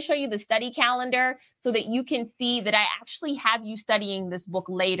 But I'm going to show you the study calendar so that you can see that I actually have you studying this book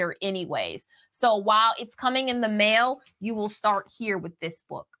later anyways. So while it's coming in the mail, you will start here with this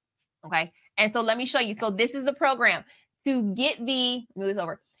book. Okay, and so let me show you. So this is the program. To get the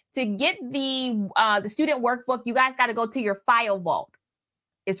student workbook, you guys got to go to your file vault.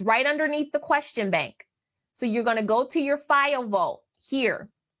 It's right underneath the question bank. So you're going to go to your file vault here,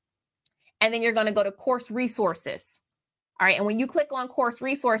 and then you're going to go to course resources. All right. And when you click on course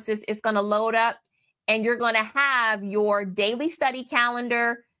resources, it's going to load up, and you're going to have your daily study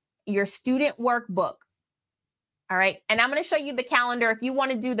calendar, your student workbook. All right. And I'm going to show you the calendar. If you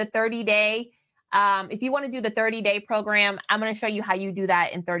want to do the 30-day, program, I'm going to show you how you do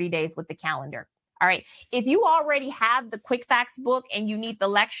that in 30 days with the calendar. All right. If you already have the quick facts book and you need the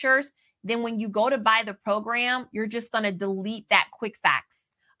lectures, then when you go to buy the program, you're just going to delete that quick facts.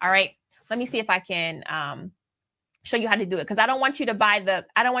 All right. Let me see if I can show you how to do it, because I don't want you to buy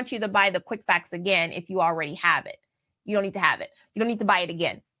the quick facts again if you already have it. You don't need to have it. You don't need to buy it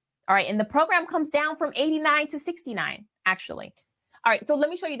again. All right. And the program comes down from 89 to 69, actually. All right. So let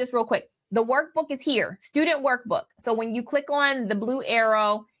me show you this real quick. The workbook is here, student workbook. So when you click on the blue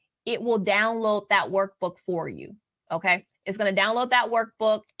arrow, it will download that workbook for you. Okay. It's going to download that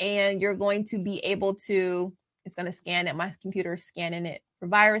workbook, and you're going to be able to, it's going to scan it. My computer is scanning it for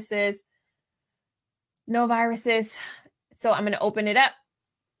viruses. No viruses. So I'm going to open it up,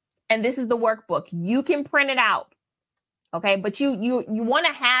 and this is the workbook. You can print it out. Okay. But you want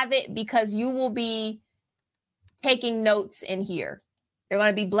to have it because you will be taking notes in here. There are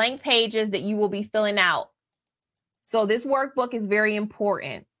going to be blank pages that you will be filling out. So this workbook is very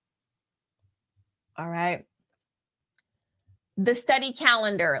important. All right. The study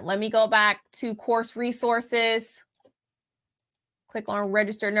calendar. Let me go back to course resources. Click on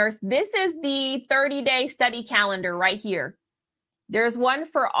registered nurse. This is the 30-day study calendar right here. There's one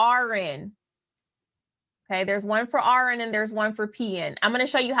for RN. Okay, there's one for RN and there's one for PN. I'm going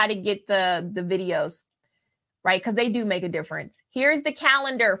to show you how to get the videos, right? Because they do make a difference. Here's the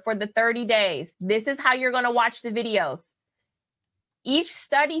calendar for the 30 days. This is how you're going to watch the videos. Each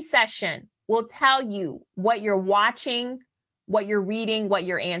study session will tell you what you're watching, what you're reading, what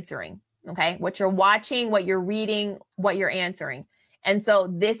you're answering. Okay. What you're watching, what you're reading, what you're answering. And so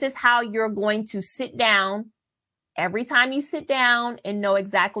this is how you're going to sit down every time you sit down and know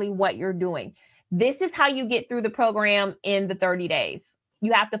exactly what you're doing. This is how you get through the program in the 30 days.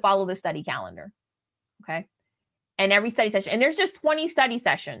 You have to follow the study calendar. Okay. And every study session, and there's just 20 study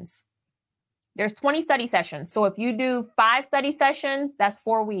sessions. There's 20 study sessions. So if you do 5 study sessions, that's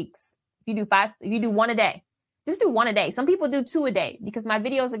 4 weeks. If you do one a day, just do one a day. Some people do 2 a day because my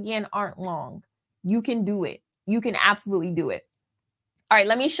videos, again, aren't long. You can do it. You can absolutely do it. All right,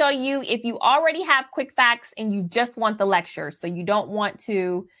 let me show you if you already have quick facts and you just want the lectures. So you don't want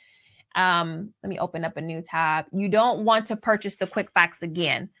to Let me open up a new tab. You don't want to purchase the quick facts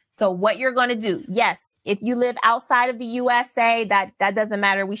again. So what you're going to do, yes, if you live outside of the USA, that doesn't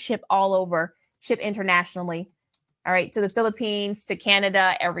matter. We ship all over, ship internationally. All right, to the Philippines, to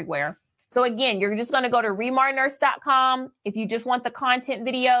Canada, everywhere. So again, you're just going to go to remarnurse.com. If you just want the content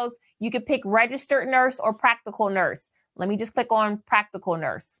videos, you could pick registered nurse or practical nurse. Let me just click on practical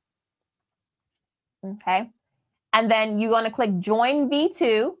nurse. Okay. And then you're going to click join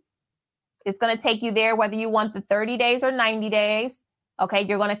V2. It's going to take you there, whether you want the 30 days or 90 days. Okay.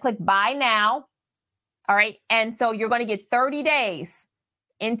 You're going to click buy now. All right. And so you're going to get 30 days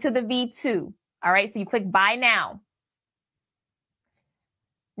into the V2. All right. So you click buy now.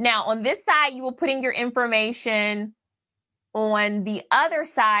 Now, on this side, you will put in your information. On the other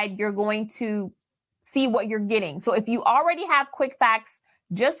side, you're going to see what you're getting. So if you already have quick facts,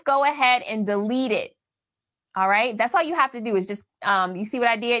 just go ahead and delete it. All right. That's all you have to do is just, you see what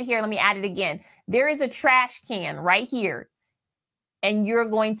I did here? Let me add it again. There is a trash can right here, and you're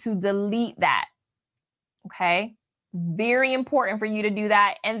going to delete that. Okay. Very important for you to do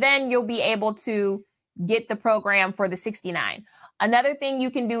that. And then you'll be able to get the program for the 69. Another thing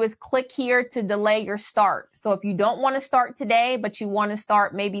you can do is click here to delay your start. So if you don't want to start today, but you want to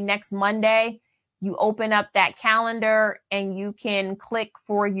start maybe next Monday, you open up that calendar and you can click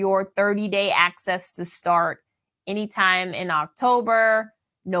for your 30-day access to start anytime in October,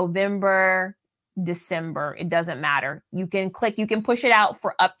 November, December. It doesn't matter. You can click, you can push it out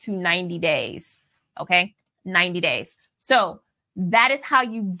for up to 90 days. Okay, 90 days. So that is how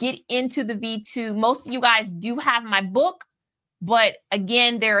you get into the V2. Most of you guys do have my book. But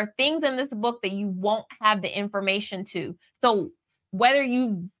again, there are things in this book that you won't have the information to. So whether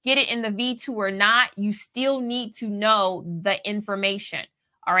you get it in the V2 or not, you still need to know the information.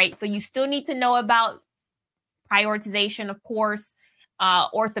 All right. So you still need to know about prioritization, of course,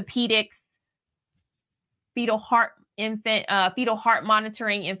 orthopedics, fetal heart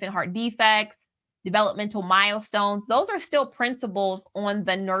monitoring, infant heart defects, developmental milestones. Those are still principles on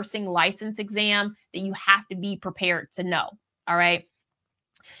the nursing license exam that you have to be prepared to know. All right.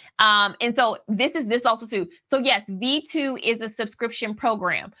 And so this also too. So yes, V2 is a subscription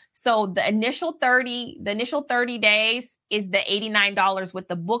program. So the initial 30 days is the $89 with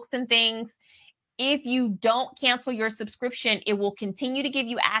the books and things. If you don't cancel your subscription, it will continue to give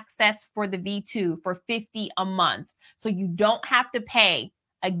you access for the V2 for $50 a month. So you don't have to pay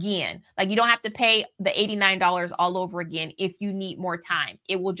again. Like you don't have to pay the $89 all over again if you need more time.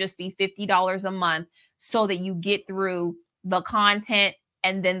 It will just be $50 a month so that you get through the content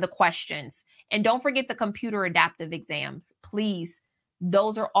and then the questions. And don't forget the computer adaptive exams, please.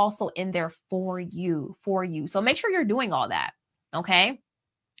 Those are also in there for you. So make sure you're doing all that. Okay.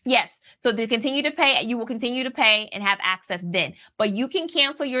 Yes. So to continue to pay, you will continue to pay and have access then, but you can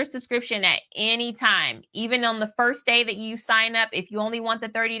cancel your subscription at any time, even on the first day that you sign up. If you only want the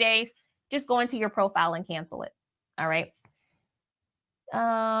 30 days, just go into your profile and cancel it. All right.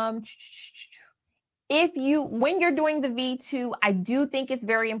 When you're doing the V2, I do think it's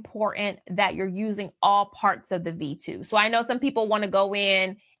very important that you're using all parts of the V2. So I know some people want to go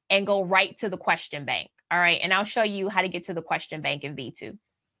in and go right to the question bank. All right. And I'll show you how to get to the question bank in V2.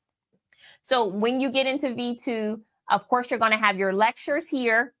 So when you get into V2, of course, you're going to have your lectures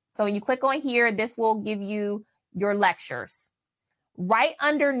here. So when you click on here, this will give you your lectures. Right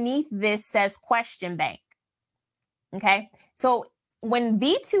underneath this says question bank. Okay. So when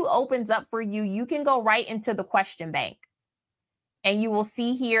V2 opens up for you, you can go right into the question bank. And you will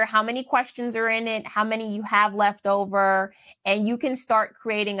see here how many questions are in it, how many you have left over, and you can start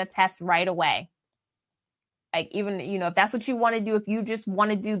creating a test right away. Like even, if that's what you want to do, if you just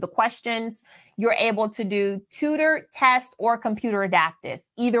want to do the questions, you're able to do tutor, test, or computer adaptive,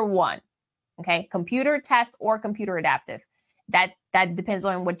 either one. Okay. Computer, test, or computer adaptive. That depends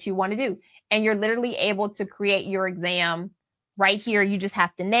on what you want to do. And you're literally able to create your exam right here. You just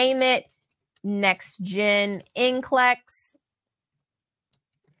have to name it Next Gen NCLEX.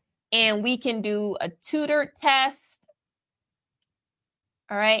 And we can do a tutor test.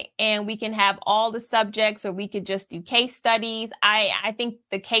 All right. And we can have all the subjects, or we could just do case studies. I think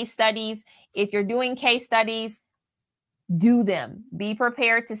the case studies, if you're doing case studies, do them. Be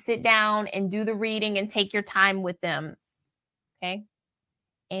prepared to sit down and do the reading and take your time with them. Okay.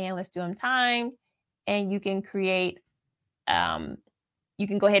 And let's do them timed. And you can create, you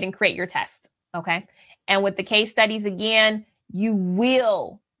can go ahead and create your test. Okay. And with the case studies, again, you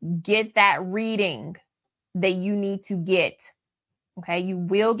will get that reading that you need to get. Okay. You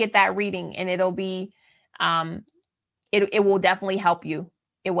will get that reading, and it'll be, it will definitely help you.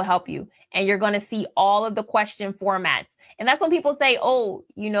 It will help you. And you're going to see all of the question formats. And that's when people say, oh,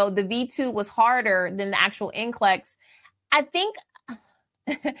 you know, the V2 was harder than the actual NCLEX. I think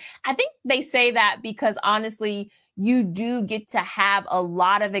they say that because honestly, you do get to have a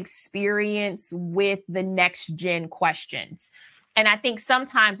lot of experience with the next gen questions. And I think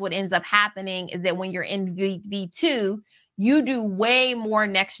sometimes what ends up happening is that when you're in V2, you do way more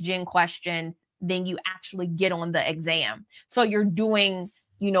next gen questions than you actually get on the exam. So you're doing,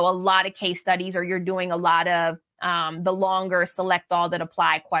 you know, a lot of case studies, or you're doing a lot of the longer select all that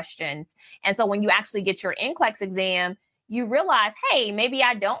apply questions. And so when you actually get your NCLEX exam, you realize, hey, maybe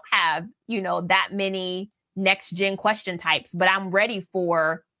I don't have, you know, that many next gen question types, but I'm ready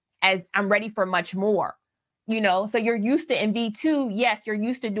for much more, you know. So you're used to, in V2, yes, you're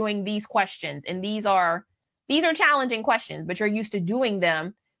used to doing these questions, and these are challenging questions, but you're used to doing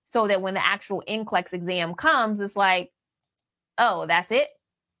them so that when the actual NCLEX exam comes, it's like, oh, that's it.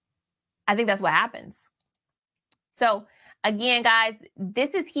 I think that's what happens. So again, guys, this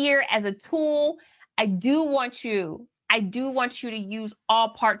is here as a tool. I do want you to use all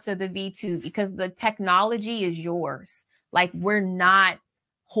parts of the V2 because the technology is yours. Like, we're not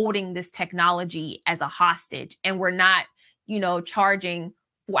holding this technology as a hostage, and we're not, you know, charging.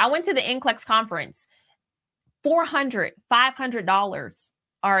 I went to the NCLEX conference. $400, $500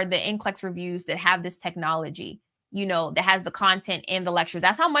 are the NCLEX reviews that have this technology, you know, that has the content and the lectures.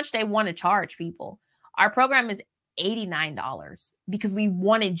 That's how much they want to charge people. Our program is $89 because we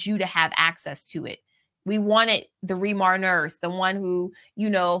wanted you to have access to it. We wanted the Remar nurse, the one who, you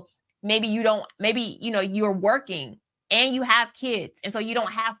know, maybe you're working and you have kids, and so you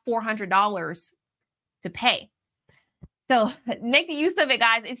don't have $400 to pay. So make the use of it,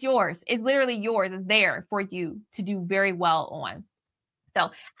 guys. It's yours. It's literally yours. It's there for you to do very well on.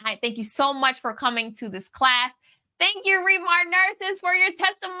 So I thank you so much for coming to this class. Thank you, Remar nurses, for your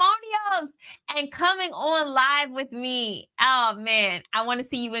testimonials and coming on live with me. Oh, man, I want to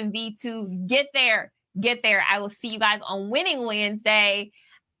see you in V2. Get there. Get there. I will see you guys on Winning Wednesday.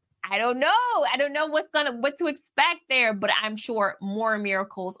 I don't know what to expect there, but I'm sure more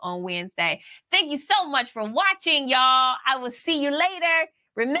miracles on Wednesday. Thank you so much for watching, y'all. I will see you later.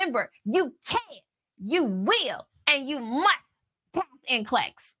 Remember, you can, you will, and you must pass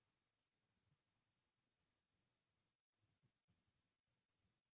NCLEX.